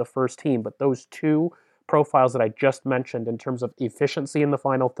into the first team, but those 2 profiles that I just mentioned in terms of efficiency in the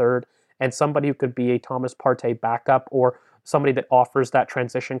final third and somebody who could be a Thomas Partey backup or somebody that offers that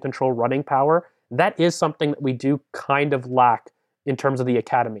transition control running power, that is something that we do kind of lack in terms of the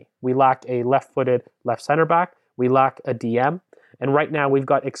academy. We lack a left-footed left center back. We lack a DM. And right now we've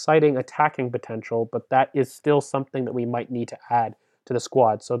got exciting attacking potential, but that is still something that we might need to add to the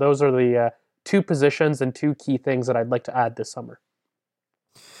squad. So those are the 2 positions and 2 key things that I'd like to add this summer.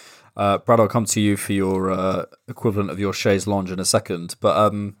 Brad, I'll come to you for your equivalent of your chaise lounge in a second.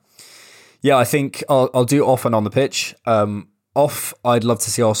 But yeah, I think I'll do off and on the pitch. Off, I'd love to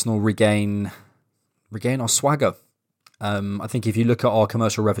see Arsenal regain our swagger. I think if you look at our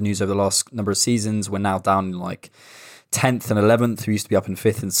commercial revenues over the last number of seasons, we're now down in like 10th and 11th. We used to be up in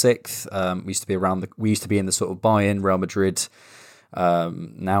 5th and 6th. We used to be in the sort of Bayern, Real Madrid,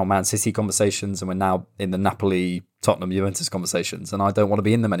 now Man City conversations, and we're now in the Napoli, Tottenham, Juventus conversations. And I don't want to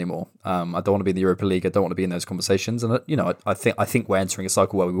be in them anymore. I don't want to be in the Europa League. I don't want to be in those conversations. And I think we're entering a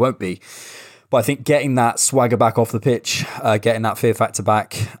cycle where we won't be. But I think getting that swagger back off the pitch, getting that fear factor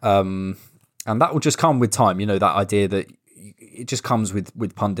back, and that will just come with time. That idea that it just comes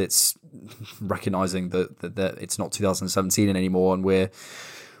with pundits recognizing that it's not 2017 anymore, and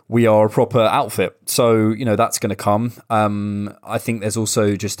we are a proper outfit. So that's going to come. I think there's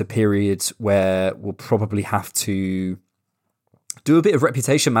also just a period where we'll probably have to do a bit of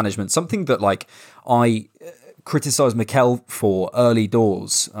reputation management. Something that I criticised Mikel for early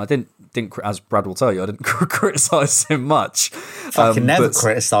doors. I didn't, as Brad will tell you, I didn't criticise him much. Fucking never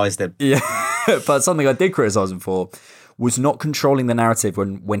criticised him. Yeah, but something I did criticise him for was not controlling the narrative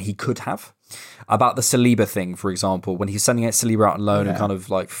when he could have. About the Saliba thing, for example, when he's sending Saliba out on loan and kind of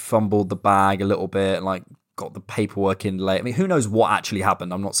fumbled the bag a little bit, got the paperwork in late. I mean, who knows what actually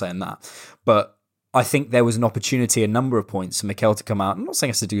happened? I'm not saying that. But I think there was an opportunity, a number of points for Mikel to come out. I'm not saying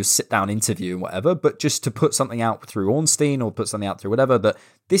he has to do a sit-down interview and whatever, but just to put something out through Ornstein or put something out through whatever, that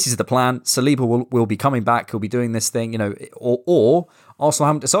this is the plan. Saliba will be coming back. He'll be doing this thing, or Arsenal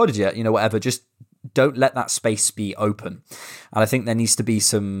haven't decided yet, whatever. Just don't let that space be open. And I think there needs to be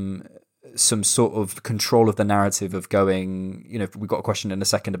some sort of control of the narrative of going, we've got a question in a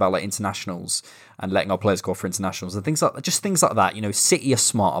second about like internationals and letting our players go off for internationals and things like that. City are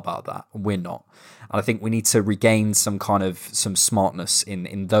smart about that. We're not. And I think we need to regain some smartness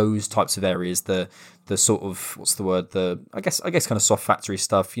in those types of areas. The sort of, what's the word? I guess kind of soft factory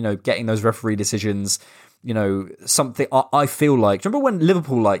stuff, getting those referee decisions, something I feel like, do you remember when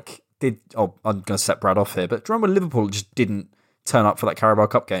Liverpool I'm going to set Brad off here, but do you remember when Liverpool just didn't turn up for that Carabao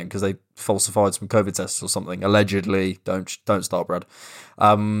Cup game because they falsified some COVID tests or something, allegedly? Don't start, Brad.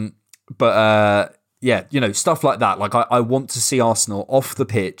 Stuff like that. Like I want to see Arsenal off the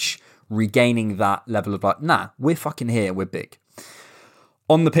pitch regaining that level of like, nah, we're fucking here, we're big.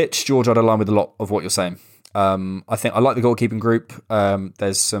 On the pitch, George, I'd align with a lot of what you're saying. I think I like the goalkeeping group.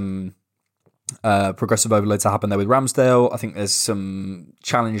 There's some progressive overload to happen there with Ramsdale. I think there's some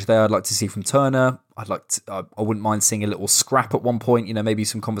challenge there I'd like to see from Turner. I wouldn't mind seeing a little scrap at one point, maybe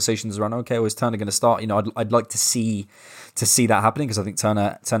some conversations around, okay, well, is Turner going to start? I'd like to see that happening because I think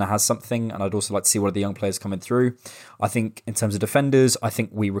Turner has something, and I'd also like to see one of the young players coming through. I think in terms of defenders, I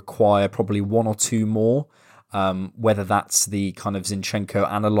think we require probably one or two more, whether that's the kind of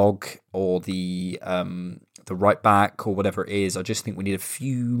Zinchenko analog or the right back or whatever it is. I just think we need a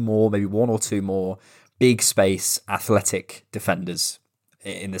few more, maybe one or two more big space athletic defenders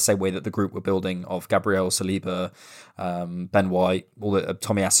in the same way that the group we're building of Gabriel, Saliba, Ben White, all the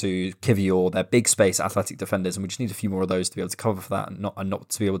Tomiyasu, Kivior, they're big space athletic defenders, and we just need a few more of those to be able to cover for that and not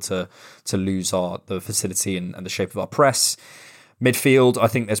to be able to lose the facility and the shape of our press. Midfield, I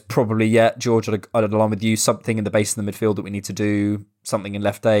think there's probably, George, I'd align with you, something in the base of the midfield that we need to do, something in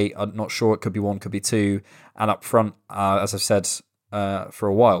left 8, I'm not sure, it could be 1, could be 2, and up front, as I've said for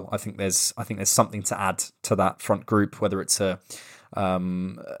a while, I think there's something to add to that front group, whether it's a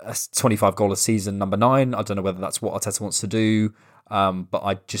 25 goal a season number 9, I don't know whether that's what Arteta wants to do, but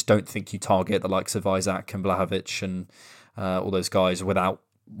I just don't think you target the likes of Isaac and Vlahovic and all those guys without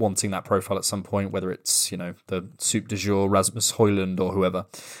wanting that profile at some point, whether it's the soup du jour Rasmus Højlund or whoever.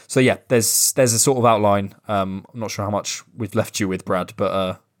 So there's a sort of outline. I'm not sure how much we've left you with, Brad,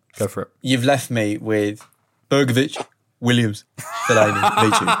 but go for it. You've left me with Bergovic, Williams, Fellaini,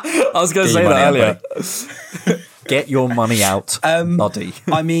 Vici. I was going to say that earlier. Get your money out, buddy.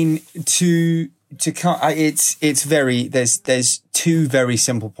 I mean, it's very, there's two very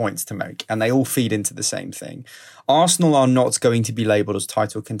simple points to make, and they all feed into the same thing. Arsenal are not going to be labelled as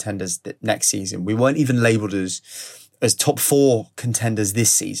title contenders next season. We weren't even labelled as top 4 contenders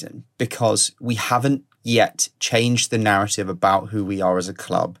this season because we haven't yet changed the narrative about who we are as a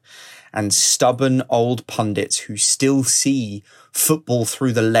club. And stubborn old pundits who still see football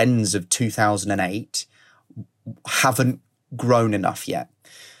through the lens of 2008 haven't grown enough yet.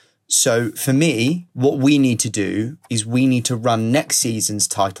 So for me, what we need to do is we need to run next season's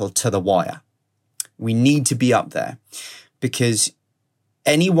title to the wire. We need to be up there because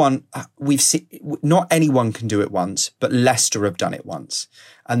not anyone can do it once, but Leicester have done it once.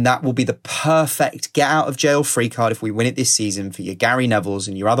 And that will be the perfect get out of jail free card if we win it this season for your Gary Nevilles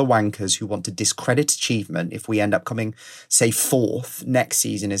and your other wankers who want to discredit achievement if we end up coming, say, 4th next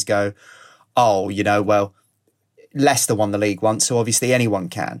season, is go, Leicester won the league once, so obviously anyone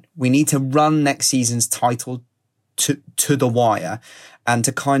can. We need to run next season's title to the wire and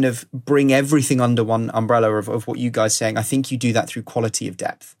to kind of bring everything under one umbrella of what you guys are saying. I think you do that through quality of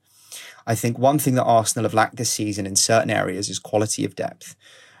depth. I think one thing that Arsenal have lacked this season in certain areas is quality of depth.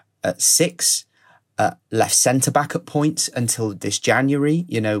 At 6, left centre-back at points until this January.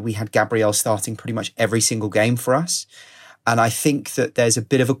 We had Gabriel starting pretty much every single game for us. And I think that there's a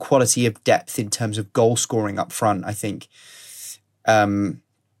bit of a quality of depth in terms of goal scoring up front. I think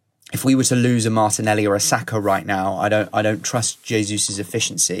if we were to lose a Martinelli or a Saka right now, I don't trust Jesus'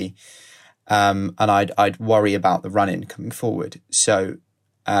 efficiency, and I'd worry about the run-in coming forward. So,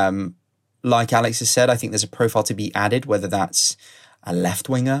 like Alex has said, I think there's a profile to be added, whether that's a left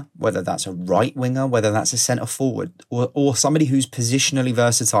winger, whether that's a right winger, whether that's a centre forward, or somebody who's positionally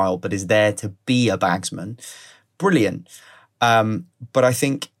versatile but is there to be a bagsman. Brilliant. But I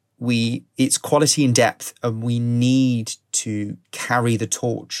think it's quality and depth, and we need to carry the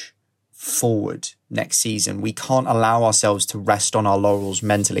torch forward next season. We can't allow ourselves to rest on our laurels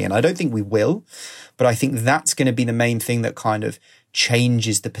mentally, and I don't think we will, but I think that's going to be the main thing that kind of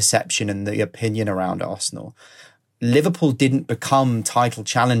changes the perception and the opinion around Arsenal. Liverpool didn't become title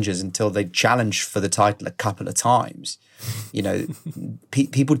challengers until they challenged for the title a couple of times. You know,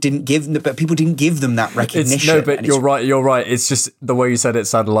 people didn't give them, but people didn't give them that recognition. But you're right. You're right. It's just the way you said it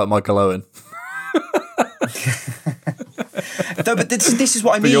sounded like Michael Owen. No, but this is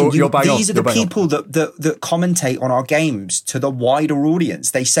what I mean. These are the people that commentate on our games to the wider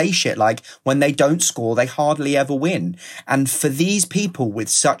audience. They say shit like, when they don't score, they hardly ever win. And for these people with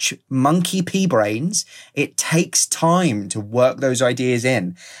such monkey pea brains, it takes time to work those ideas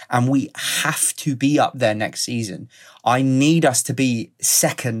in. And we have to be up there next season. I need us to be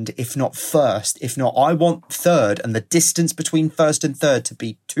second, if not first. If not, I want third, and the distance between first and third to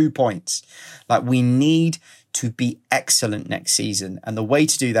be 2 points. Like, we need to be excellent next season. And the way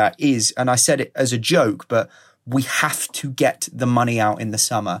to do that is, and I said it as a joke, but we have to get the money out in the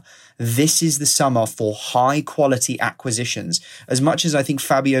summer. This is the summer for high quality acquisitions. As much as I think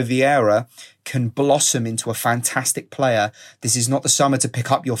Fabio Vieira can blossom into a fantastic player, this is not the summer to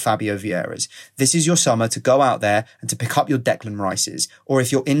pick up your Fabio Vieiras. This is your summer to go out there and to pick up your Declan Rices. Or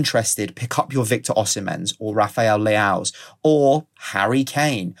if you're interested, pick up your Victor Osimhen's or Rafael Leao's or Harry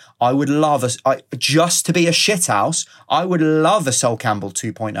Kane. I would love just to be a shithouse. I would love a Sol Campbell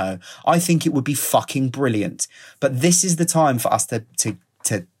 2.0. I think it would be fucking brilliant. But this is the time for us to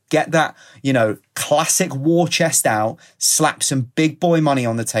get that, you know, classic war chest out, slap some big boy money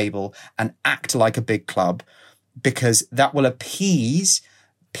on the table and act like a big club, because that will appease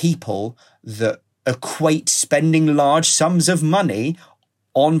people that equate spending large sums of money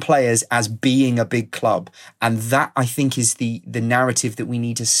on players as being a big club. And that, I think, is the narrative that we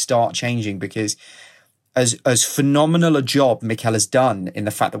need to start changing, because as phenomenal a job Mikel has done in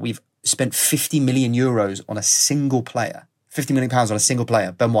the fact that we've spent 50 million euros on a single player, 50 million pounds on a single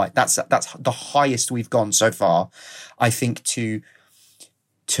player, Ben White. That's the highest we've gone so far. I think to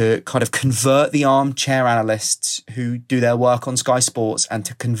kind of convert the armchair analysts who do their work on Sky Sports and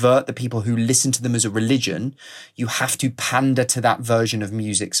to convert the people who listen to them as a religion, you have to pander to that version of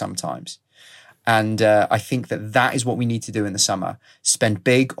music sometimes. And I think that is what we need to do in the summer. Spend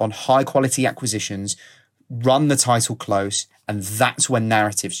big on high quality acquisitions, run the title close, and that's when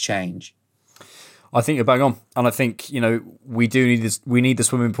narratives change. I think you're bang on, and I think, you know, we do need this. We need the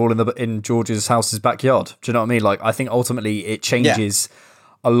swimming pool in George's house's backyard. Do you know what I mean? Like, I think ultimately it changes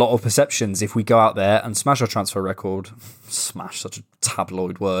a lot of perceptions if we go out there and smash our transfer record. Smash, such a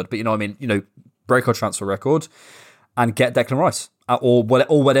tabloid word, but you know what I mean. You know, break our transfer record and get Declan Rice or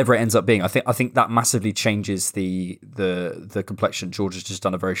whatever it ends up being. I think that massively changes the complexion. George has just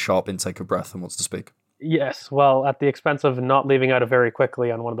done a very sharp intake of breath and wants to speak. Yes, well, at the expense of not leaving out a very quickly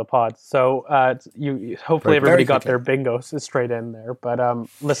on one of the pods. So you hopefully everybody got their bingos straight in there. But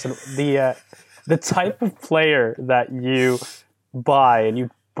listen, the type of player that you buy and you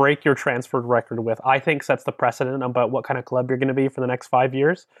break your transfer record with, I think sets the precedent about what kind of club you're going to be for the next 5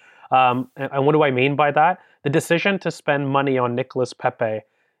 years. And what do I mean by that? The decision to spend money on Nicolas Pepe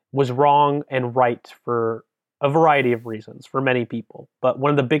was wrong and right for a variety of reasons for many people. But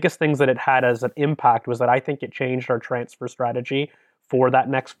one of the biggest things that it had as an impact was that I think it changed our transfer strategy for that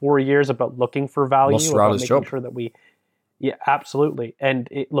next 4 years about looking for value, about making sure that we... Yeah, absolutely. And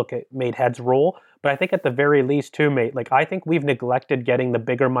it made heads roll. But I think at the very least too, mate, like I think we've neglected getting the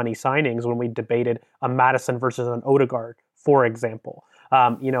bigger money signings when we debated a Maddison versus an Odegaard, for example.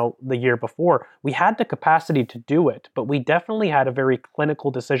 The year before, we had the capacity to do it, but we definitely had a very clinical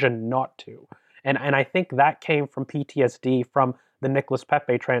decision not to. And I think that came from PTSD from the Nicolas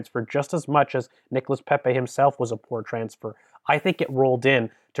Pepe transfer, just as much as Nicolas Pepe himself was a poor transfer. I think it rolled in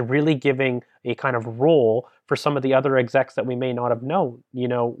to really giving a kind of role for some of the other execs that we may not have known. You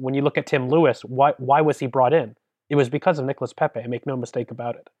know, when you look at Tim Lewis, why was he brought in? It was because of Nicolas Pepe, make no mistake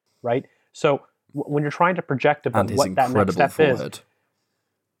about it, right? So when you're trying to project about what that next step is...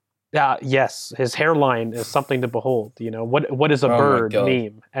 yes, his hairline is something to behold. You know, what is a bird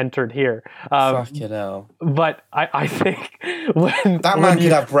meme entered here? Fucking hell. But I think when that man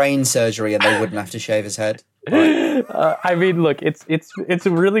could have brain surgery and they wouldn't have to shave his head. Right. I mean, look, it's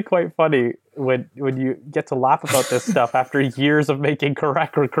really quite funny when you get to laugh about this stuff after years of making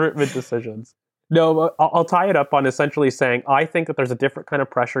correct recruitment decisions. No, I'll tie it up on essentially saying I think that there's a different kind of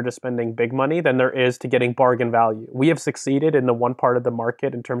pressure to spending big money than there is to getting bargain value. We have succeeded in the one part of the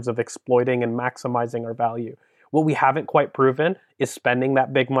market in terms of exploiting and maximizing our value. What we haven't quite proven is spending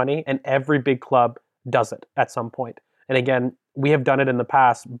that big money, and every big club does it at some point. And again, we have done it in the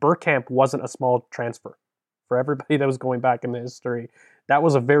past. Bergkamp wasn't a small transfer. For everybody that was going back in the history, that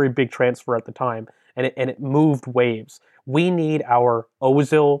was a very big transfer at the time, and it moved waves. We need our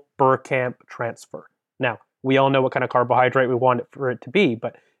Ozil Bergkamp transfer. Now, we all know what kind of carbohydrate we want it for it to be,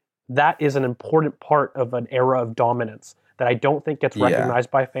 but that is an important part of an era of dominance that I don't think gets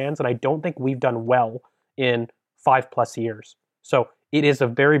recognized by fans, and I don't think we've done well in 5+ years. So it is a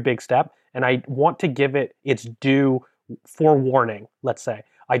very big step, and I want to give it its due forewarning, let's say.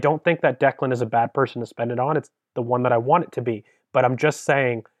 I don't think that Declan is a bad person to spend it on. It's the one that I want it to be. But I'm just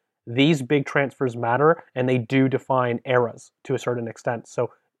saying these big transfers matter, and they do define eras to a certain extent.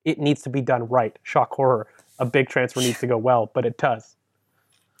 So it needs to be done right. Shock horror. A big transfer needs to go well, but it does.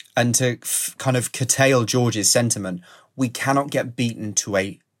 And to kind of curtail George's sentiment, we cannot get beaten to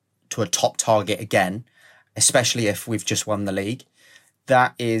a top target again, especially if we've just won the league.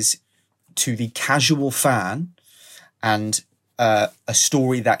 That is, to the casual fan, and a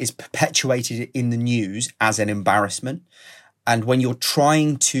story that is perpetuated in the news as an embarrassment. And when you're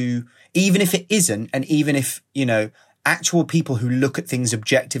trying to, even if it isn't, and even if, actual people who look at things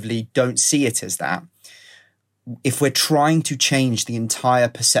objectively don't see it as that, if we're trying to change the entire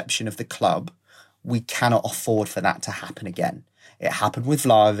perception of the club, we cannot afford for that to happen again. It happened with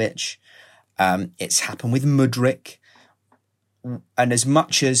Vlahovic. It's happened with Mudryk. And as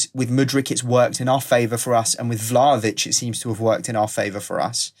much as with Mudryk it's worked in our favour for us, and with Vlahovic it seems to have worked in our favour for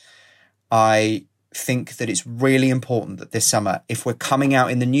us, I think that it's really important that this summer, if we're coming out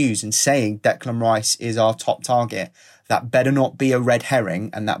in the news and saying Declan Rice is our top target, that better not be a red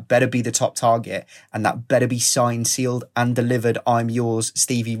herring, and that better be the top target, and that better be signed, sealed and delivered, I'm yours,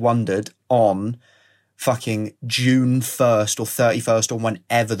 Stevie Wondered, on fucking June 1st or 31st or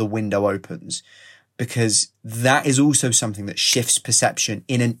whenever the window opens. Because that is also something that shifts perception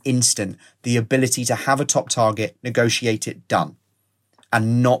in an instant. The ability to have a top target, negotiate it, done.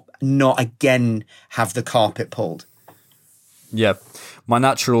 And not again have the carpet pulled. Yeah. My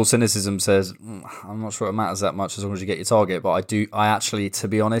natural cynicism says, I'm not sure it matters that much as long as you get your target. But I actually, to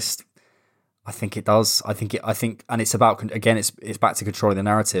be honest, I think it does. I think, and it's about, again, it's back to controlling the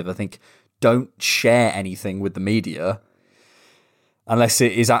narrative. I think don't share anything with the media unless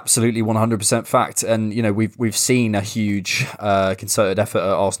it is absolutely 100% fact. And, we've seen a huge concerted effort at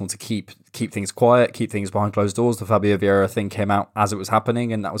Arsenal to keep things quiet, keep things behind closed doors. The Fabio Vieira thing came out as it was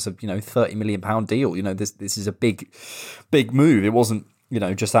happening, and that was a, £30 million deal. This is a big move. It wasn't,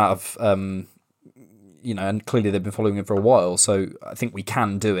 just out of, and clearly they've been following him for a while. So I think we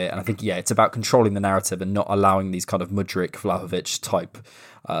can do it. And I think, it's about controlling the narrative and not allowing these kind of Mudryk, Vlahovic type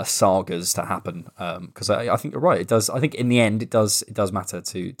sagas to happen, because I think you're right. It does. I think in the end, it does matter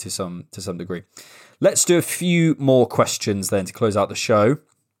to some degree. Let's do a few more questions then to close out the show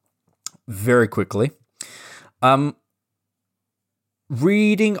very quickly.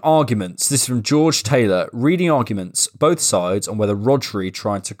 Reading arguments. This is from George Taylor. Reading arguments, both sides, on whether Rodri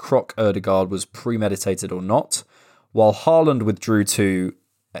trying to crock Ødegaard was premeditated or not, while Haaland withdrew to,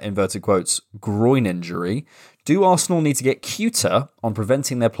 inverted quotes, groin injury. Do Arsenal need to get cuter on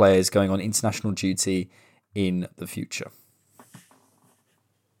preventing their players going on international duty in the future?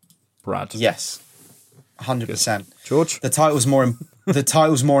 Brad? Yes, 100%. George? The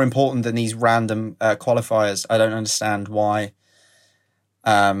title's more important than these random qualifiers. I don't understand why.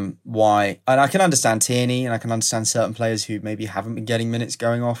 And I can understand Tierney, and I can understand certain players who maybe haven't been getting minutes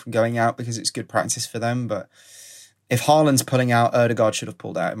going off and going out because it's good practice for them. But if Haaland's pulling out, Ødegaard should have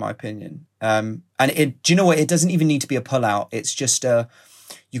pulled out, in my opinion. And do you know what? It doesn't even need to be a pull-out. It's just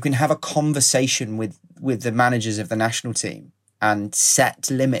you can have a conversation with the managers of the national team and set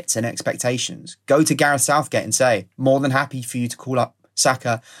limits and expectations. Go to Gareth Southgate and say, more than happy for you to call up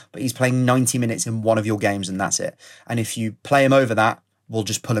Saka, but he's playing 90 minutes in one of your games and that's it. And if you play him over that, we'll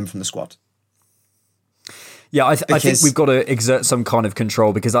just pull him from the squad. Yeah, I think we've got to exert some kind of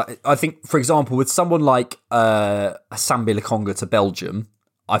control, because I think, for example, with someone like Sambi Lokonga to Belgium,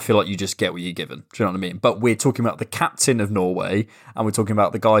 I feel like you just get what you're given. Do you know what I mean? But we're talking about the captain of Norway, and we're talking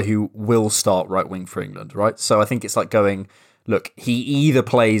about the guy who will start right wing for England, right? So I think it's like going, look, he either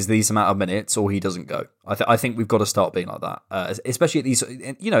plays these amount of minutes or he doesn't go. I think we've got to start being like that, especially at these.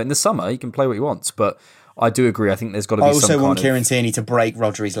 In the summer he can play what he wants, but I do agree. I think there's got to be. I also want Kieran Tierney to break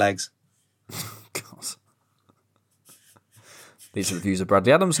Rodri's legs. God. These are the views of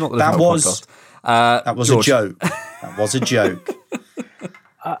Bradley Adams, not the podcast. That was George. A joke. That was a joke.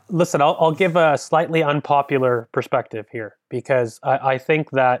 Listen, I'll give a slightly unpopular perspective here, because I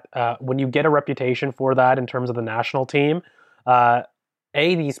think that when you get a reputation for that in terms of the national team,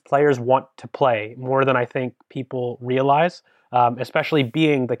 these players want to play more than I think people realize, especially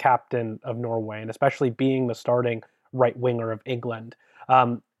being the captain of Norway and especially being the starting right winger of England.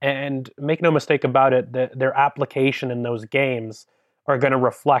 And make no mistake about it, their application in those games are going to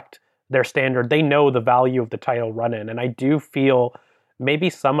reflect their standard. They know the value of the title run-in. And I do feel maybe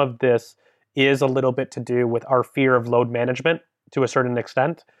some of this is a little bit to do with our fear of load management to a certain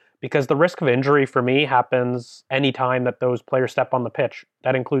extent. because the risk of injury for me happens anytime that those players step on the pitch.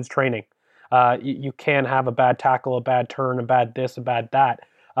 That includes training. You can have a bad tackle, a bad turn, a bad this, a bad that.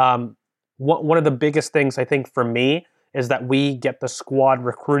 One of the biggest things I think for me is that we get the squad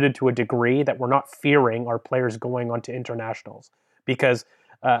recruited to a degree that we're not fearing our players going on to internationals. Because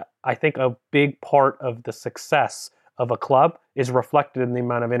I think a big part of the success of a club is reflected in the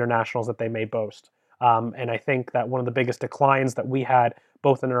amount of internationals that they may boast. And I think that one of the biggest declines that we had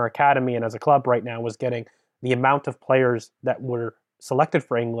both in our academy and as a club right now was getting the amount of players that were selected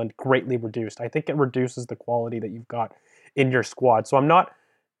for England greatly reduced. I think it reduces the quality that you've got in your squad. So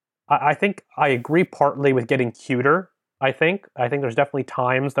I think I agree partly with getting cuter. I think there's definitely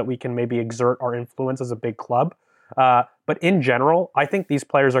times that we can maybe exert our influence as a big club. But in general, I think these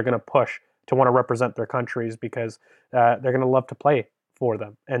players are going to push to want to represent their countries because they're going to love to play for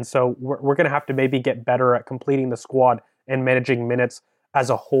them. And so we're going to have to maybe get better at completing the squad and managing minutes as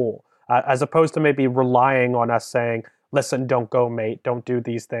a whole, as opposed to maybe relying on us saying, listen, don't go, mate, don't do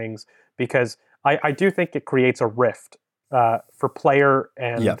these things. Because I do think it creates a rift for player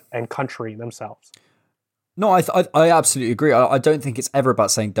and country themselves. No, I absolutely agree. I don't think it's ever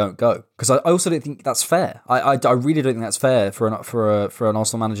about saying don't go, because I also don't think that's fair. I really don't think that's fair for an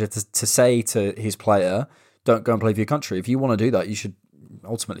Arsenal manager to say to his player, don't go and play for your country. If you want to do that, you should.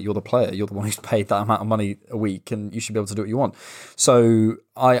 Ultimately, you're the player. You're the one who's paid that amount of money a week, and you should be able to do what you want. So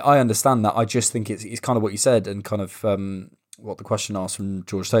I understand that. I just think it's kind of what you said, and kind of what the question asked from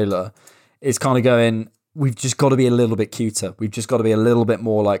George Taylor is kind of going. We've just got to be a little bit cuter. We've just got to be a little bit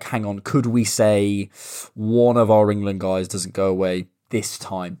more like, hang on, could we say one of our England guys doesn't go away this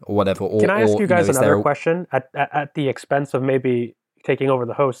time or whatever? Or, can I ask you guys another question at the expense of maybe taking over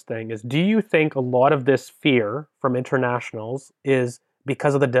the host thing? Is, do you think a lot of this fear from internationals is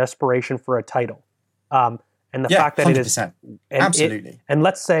because of the desperation for a title? And the fact that 100%. It is... Absolutely. And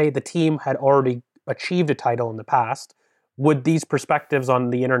let's say the team had already achieved a title in the past. Would these perspectives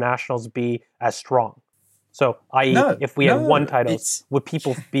on the internationals be as strong? So, i.e., if we had one title, would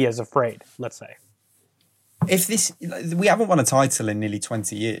people be as afraid, let's say? We haven't won a title in nearly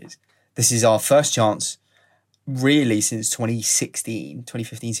 20 years. This is our first chance, really, since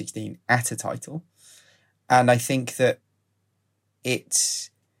 2015-16, at a title. And I think that it's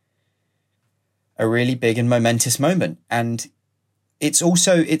a really big and momentous moment. And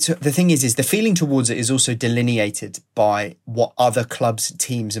the thing is the feeling towards it is also delineated by what other clubs,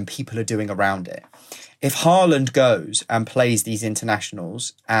 teams, and people are doing around it. If Haaland goes and plays these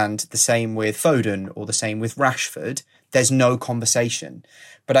internationals, and the same with Foden or the same with Rashford, there's no conversation.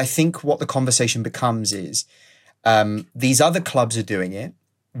 But I think what the conversation becomes is these other clubs are doing it,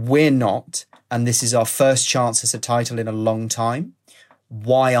 we're not, and this is our first chance at a title in a long time.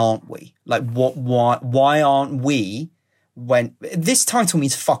 Why aren't we? Like, why aren't we? When this title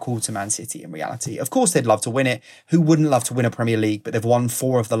means fuck all to Man City in reality. Of course they'd love to win it. Who wouldn't love to win a Premier League? But they've won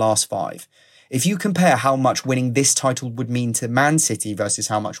 4 of the last 5. If you compare how much winning this title would mean to Man City versus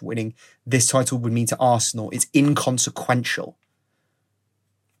how much winning this title would mean to Arsenal, it's inconsequential.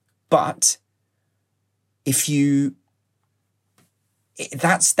 But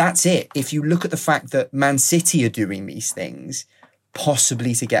that's it. If you look at the fact that Man City are doing these things,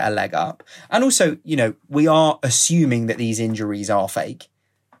 possibly to get a leg up. And also, we are assuming that these injuries are fake.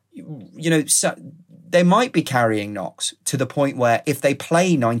 So they might be carrying knocks to the point where if they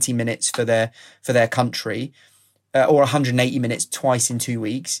play 90 minutes for their country or 180 minutes twice in 2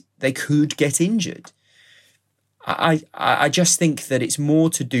 weeks, they could get injured. I just think that it's more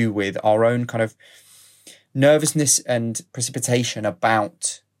to do with our own kind of nervousness and precipitation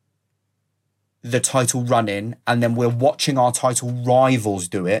about the title run-in, and then we're watching our title rivals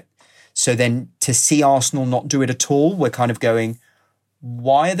do it. So then to see Arsenal not do it at all, we're kind of going,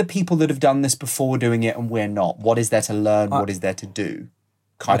 why are the people that have done this before doing it and we're not? What is there to learn? What is there to do?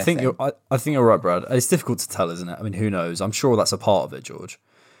 I think you're right, Brad. It's difficult to tell, isn't it? I mean, who knows? I'm sure that's a part of it, George.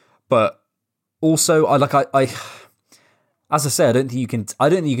 But also, as I say, I don't think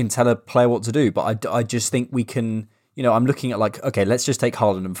you can tell a player what to do. But I just think we can. I'm looking at okay, let's just take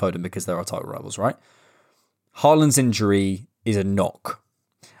Haaland and Foden because they're our title rivals, right? Haaland's injury is a knock.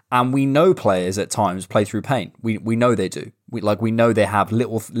 And we know players at times play through pain. We know they do. We know they have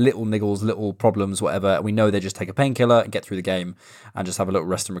little niggles, little problems, whatever. We know they just take a painkiller and get through the game and just have a little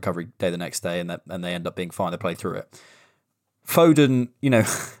rest and recovery day the next day, and they end up being fine. They play through it. Foden,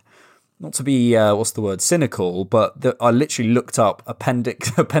 not to be cynical, but I literally looked up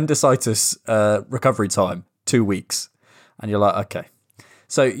appendicitis recovery time 2 weeks, and you're like, okay.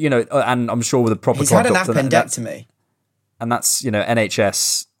 So and I'm sure with a proper he's had an appendectomy, and that's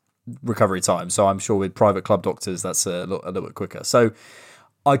NHS recovery time. So I'm sure with private club doctors, that's a little bit quicker. So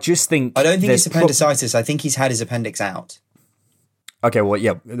I just think I don't think it's appendicitis. I think he's had his appendix out. Okay, well,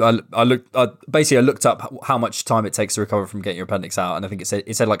 yeah. I looked up how much time it takes to recover from getting your appendix out, and I think it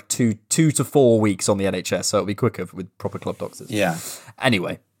said like two to 4 weeks on the NHS, so it'll be quicker with proper club doctors. Yeah.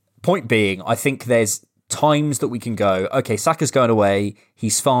 Anyway, point being, I think there's times that we can go, okay, Saka's going away,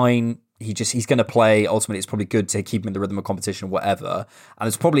 he's fine, he's going to play. Ultimately, it's probably good to keep him in the rhythm of competition, whatever. And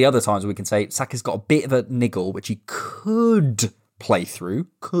there's probably other times where we can say Saka's got a bit of a niggle, which he could play through,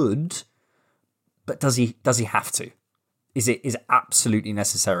 but does he have to? Is it absolutely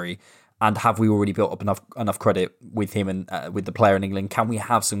necessary? And have we already built up enough credit with him and with the player in England? Can we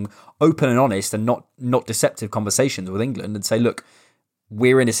have some open and honest and not deceptive conversations with England and say, look,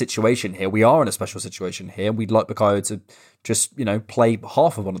 we're in a situation here. We are in a special situation here. We'd like Bukayo to just, play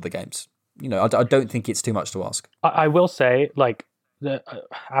half of one of the games. I don't think it's too much to ask. I will say,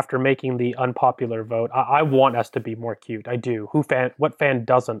 after making the unpopular vote, I want us to be more cute. I do. What fan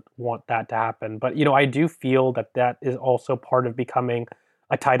doesn't want that to happen? But, I do feel that is also part of becoming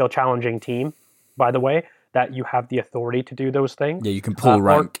a title challenging team, by the way, that you have the authority to do those things. Yeah, you can pull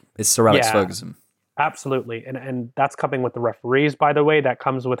rank. It's Sir Alex Ferguson. Absolutely. And that's coming with the referees, by the way. That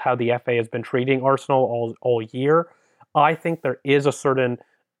comes with how the FA has been treating Arsenal all year. I think there is a certain,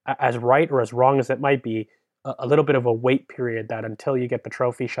 as right or as wrong as it might be, a little bit of a wait period that until you get the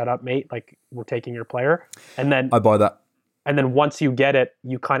trophy, shut up, mate, like we're taking your player. And then I buy that. And then once you get it,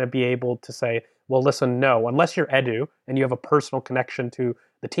 you kind of be able to say, well, listen, no, unless you're Edu and you have a personal connection to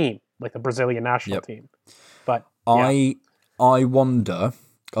the team, like the Brazilian national team. But I wonder,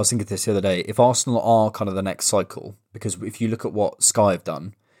 I was thinking this the other day, if Arsenal are kind of the next cycle, because if you look at what Sky have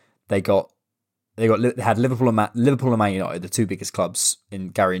done, they had Liverpool and Man United, the two biggest clubs in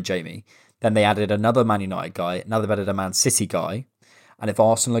Gary and Jamie. Then they added another Man United guy. Now they've added a Man City guy. And if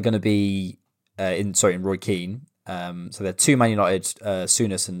Arsenal are going to be in Roy Keane, so they're two Man United,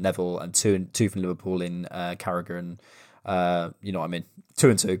 Souness and Neville, and two from Liverpool in Carragher and you know what I mean,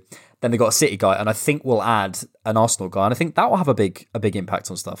 2 and 2. Then they've got a City guy, and I think we'll add an Arsenal guy, and I think that will have a big impact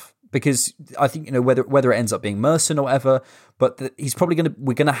on stuff. Because I think whether it ends up being Merson or whatever, but he's probably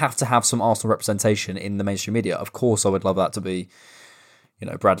we're gonna have to have some Arsenal representation in the mainstream media. Of course, I would love that to be,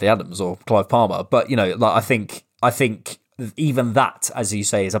 Bradley Adams or Clive Palmer. But, I think even that, as you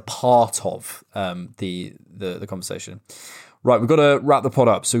say, is a part of the conversation. Right, we've got to wrap the pod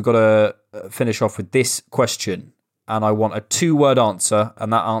up. So we've got to finish off with this question. And I want a 2-word answer.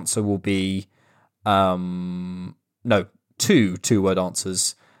 And that answer will be, two 2-word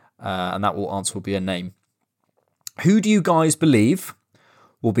answers. And that answer will be a name. Who do you guys believe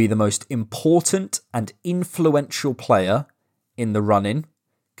will be the most important and influential player in the run-in,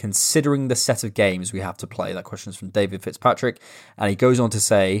 considering the set of games we have to play? That question is from David Fitzpatrick, and he goes on to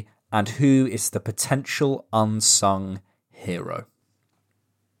say, and who is the potential unsung hero?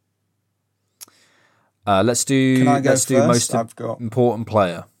 Let's do most important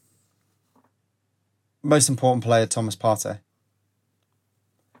player. Most important player, Thomas Partey.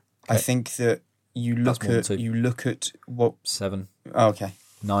 Okay. I think that you look at what 7. Oh, okay.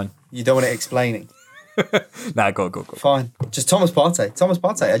 9. You don't want it explaining. Nah, go. Fine. Just Thomas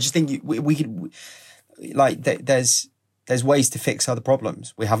Partey. I just think we could, there's ways to fix other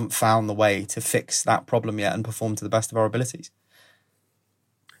problems. We haven't found the way to fix that problem yet and perform to the best of our abilities.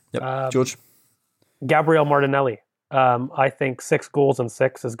 Yep. George? Gabriel Martinelli. I think 6 goals and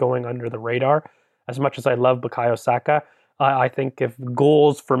 6 is going under the radar. As much as I love Bukayo Saka, I think if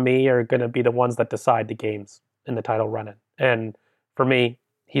goals for me are going to be the ones that decide the games in the title run-in. And for me,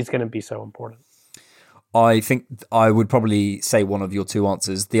 he's going to be so important. I think I would probably say one of your 2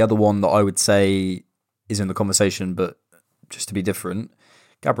 answers. The other one that I would say is in the conversation, but just to be different,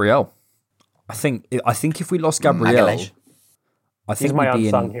 Gabriel. I think if we lost Gabriel, I think he's my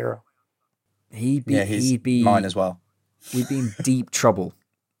unsung hero. He'd be mine as well. We'd be in deep trouble.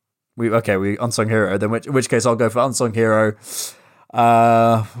 We unsung hero. Then in which case I'll go for unsung hero.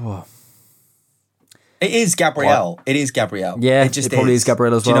 It is Gabriel. What? It is Gabriel. Yeah, it probably is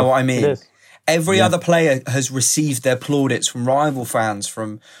Gabriel as well. Do you know what I mean? Every other player has received their plaudits from rival fans,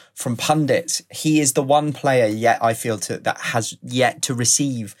 from pundits. He is the one player yet I feel that has yet to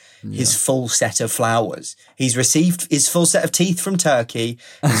receive his full set of flowers. He's received his full set of teeth from Turkey.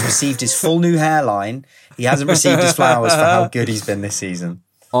 He's received his full new hairline. He hasn't received his flowers for how good he's been this season.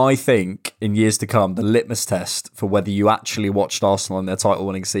 I think in years to come, the litmus test for whether you actually watched Arsenal in their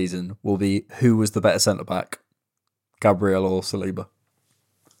title-winning season will be who was the better centre-back, Gabriel or Saliba.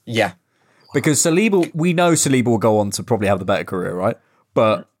 Yeah. Because Saliba, we know Saliba will go on to probably have the better career, right?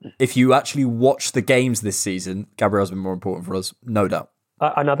 But if you actually watch the games this season, Gabriel's been more important for us, no doubt.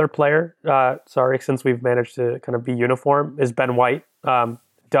 Another player, since we've managed to kind of be uniform, is Ben White.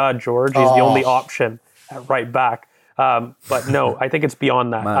 duh, George. He's the only option at right back. But no, I think it's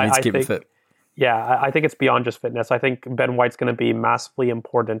beyond that. Man, he's I keeping think, fit. yeah, I think it's beyond just fitness. I think Ben White's going to be massively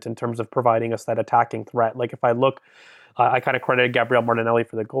important in terms of providing us that attacking threat. Like if I look, I kind of credited Gabriel Martinelli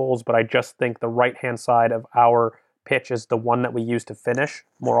for the goals, but I just think the right-hand side of our pitch is the one that we use to finish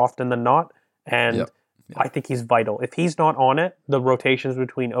more often than not. And I think he's vital. If he's not on it, the rotations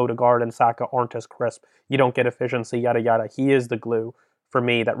between Odegaard and Saka aren't as crisp. You don't get efficiency, yada, yada. He is the glue for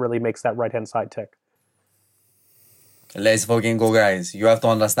me that really makes that right-hand side tick. Let's fucking go, guys. You have to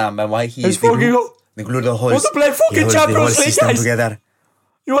understand, man. Why he Let's is the fucking glue, go. the glue, the whole, You want to play fucking Champions League, guys? Together.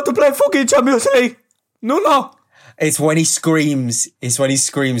 You want to play fucking Champions League? No. It's when he screams. It's when he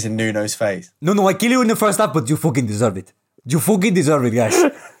screams in Nuno's face. No, I kill you in the first half, but you fucking deserve it. You fucking deserve it, guys.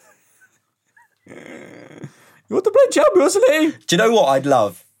 You want to play Champions League? Do you know what I'd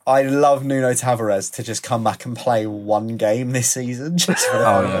love? I'd love Nuno Tavares to just come back and play one game this season. Just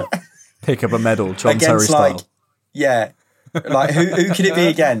for Pick up a medal, John Terry against, style. like, yeah. Like, who could it be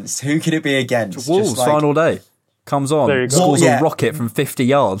against? Who could it be against? Wolves, Just like, final day. Comes on, There you go. scores Yeah. a rocket from 50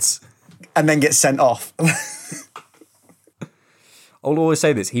 yards. and then gets sent off. I'll always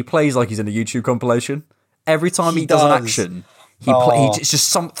say this. He plays like he's in a YouTube compilation. Every time he does an action, it's just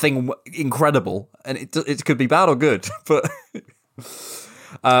something incredible. And it could be bad or good. But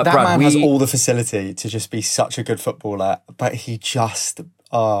That Brad, man has all the facility to just be such a good footballer, but he just...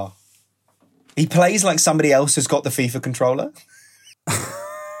 he plays like somebody else has got the FIFA controller.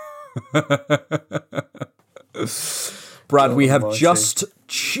 Brad, we have just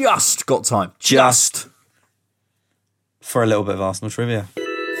got time. Just. For a little bit of Arsenal trivia.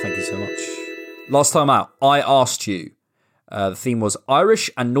 Thank you so much. Last time out, I asked you, the theme was Irish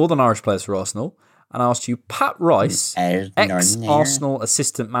and Northern Irish players for Arsenal, and I asked you, Pat Rice, ex-Arsenal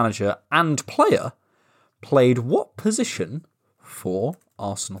assistant manager and player, played what position for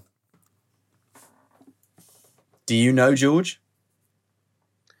Arsenal? Do you know, George?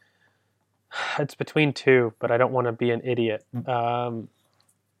 It's between two, but I don't want to be an idiot.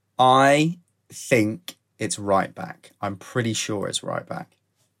 I think it's right back. I'm pretty sure it's right back.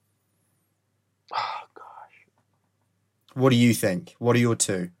 Oh, gosh. What do you think? What are your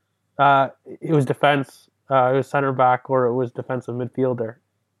two? It was defense. It was center back or it was defensive midfielder.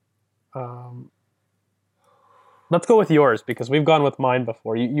 Let's go with yours because we've gone with mine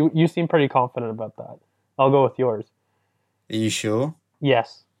before. You seem pretty confident about that. I'll go with yours. Are you sure?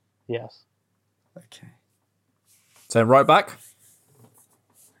 Yes. Okay. So right back?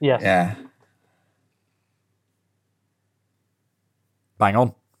 Yes. Yeah. Bang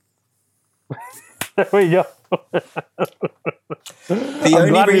on. There we go. The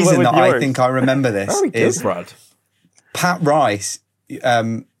only reason that I think I remember this Very good, is Brad. Pat Rice.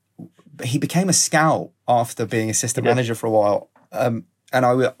 He became a scout after being assistant manager for a while. And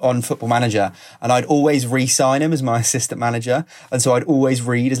I was on Football Manager, and I'd always re-sign him as my assistant manager, and so I'd always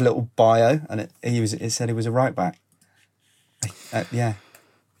read his little bio, and it said he was a right back. Yeah.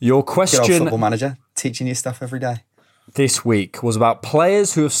 Your Good old question Football Manager, teaching you stuff every day. this week was about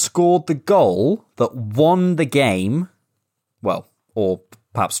players who have scored the goal that won the game, well, or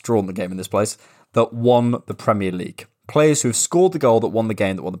perhaps drawn the game in this place, that won the Premier League. Players who have scored the goal that won the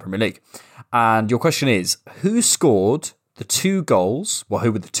game that won the Premier League. And your question is, who scored the two goals, well,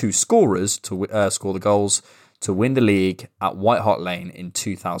 who were the two scorers to score the goals to win the league at White Hart Lane in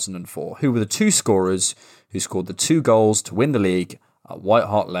 2004? Who were the two scorers who scored the two goals to win the league at White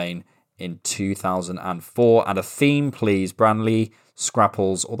Hart Lane in 2004? And a theme, please, Branley,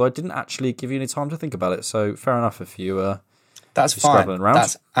 Scrapples, although I didn't actually give you any time to think about it, so fair enough if you That's fine. scrabbling around.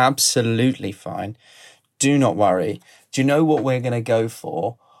 That's absolutely fine. Do not worry. Do you know what we're going to go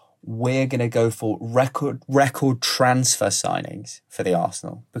for? We're going to go for record transfer signings for the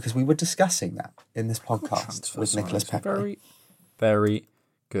Arsenal, because we were discussing that in this podcast with Nicholas Pepe. Very, very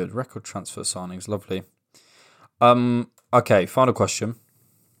good. Record transfer signings. Lovely. Okay, final question.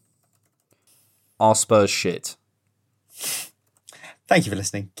 Are Spurs shit? Thank you for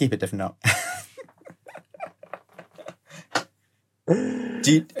listening. Keep it different up.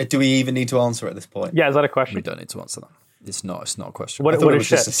 Do we even need to answer at this point? Yeah, is that a question? We don't need to answer that. It's not a question. What I thought it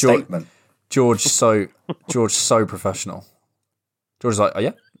is was just a shit? statement. George so professional. George's like, oh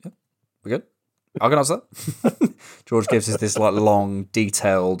yeah, we're good. I can answer that. George gives us this like long,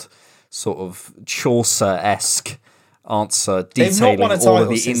 detailed, sort of Chaucer-esque answer, detailing all of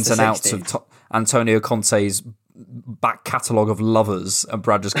the ins and outs of Antonio Conte's back catalogue of lovers, and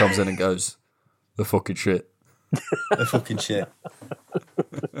Brad just comes in and goes, "The fucking shit." The fucking shit.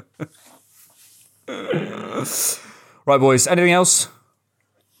 Right, boys. Anything else?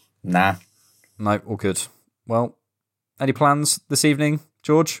 Nah. No, all good. Well, any plans this evening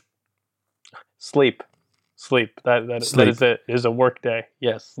George? Sleep. That is a work day.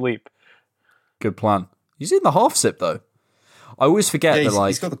 Yes, sleep. Good plan. He's in the half sip though. I always forget that like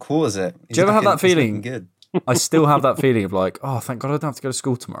he's got the quarter. Do you ever have that feeling? Good. I still have that feeling of like, oh, thank God I don't have to go to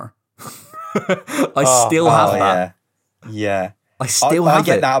school tomorrow. I still have that. Yeah. I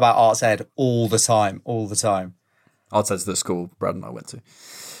get that about arts ed all the time. Arts ed's the school Brad and I went to.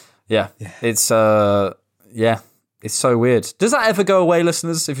 Yeah. It's it's so weird. Does that ever go away,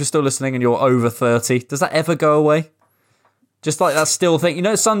 listeners? If you're still listening and you're over 30, does that ever go away? Just like that still thing. You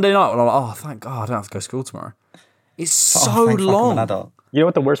know, Sunday night when I'm like, oh, thank God I don't have to go to school tomorrow. It's so long. You know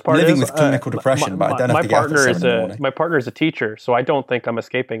what the worst part is? Living with clinical depression, but I don't have to get up at 7 in the morning. My partner is a teacher, so I don't think I'm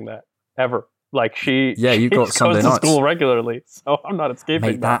escaping that ever. Like she you've got Sunday goes to school regularly, so I'm not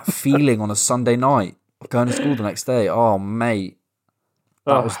escaping that feeling on a Sunday night, going to school the next day. Oh, mate.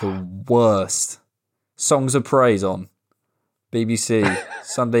 That was the worst. Songs of Praise on BBC,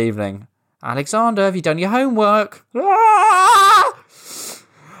 Sunday evening. Alexander, have you done your homework?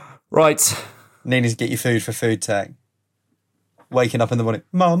 Right. Needing to get your food for food tech. Waking up in the morning.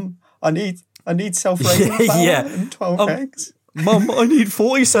 Mum, I need self-raising flour and 12 eggs. Mum, I need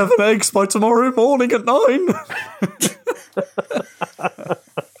 47 eggs by tomorrow morning at 9.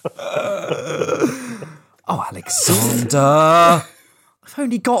 Oh, Alexander. I've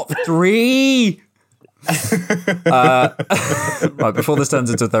only got 3. Right, before this turns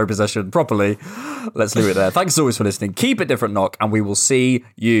into a therapy session properly, let's leave it there. Thanks as always for listening. Keep it different, Knock, and we will see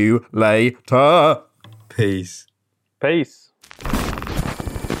you later. Peace.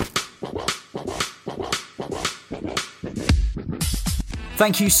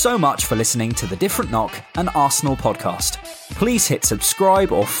 Thank you so much for listening to the Different Knock, an Arsenal podcast. Please hit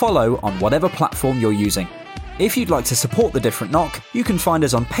subscribe or follow on whatever platform you're using. If you'd like to support the Different Knock, you can find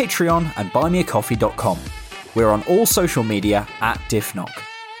us on Patreon and buymeacoffee.com. We're on all social media at DiffKnock.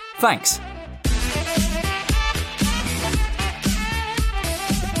 Thanks.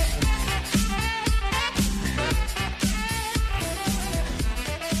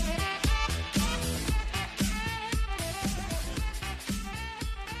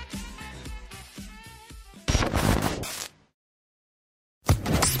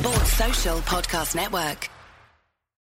 Sports Social Podcast Network.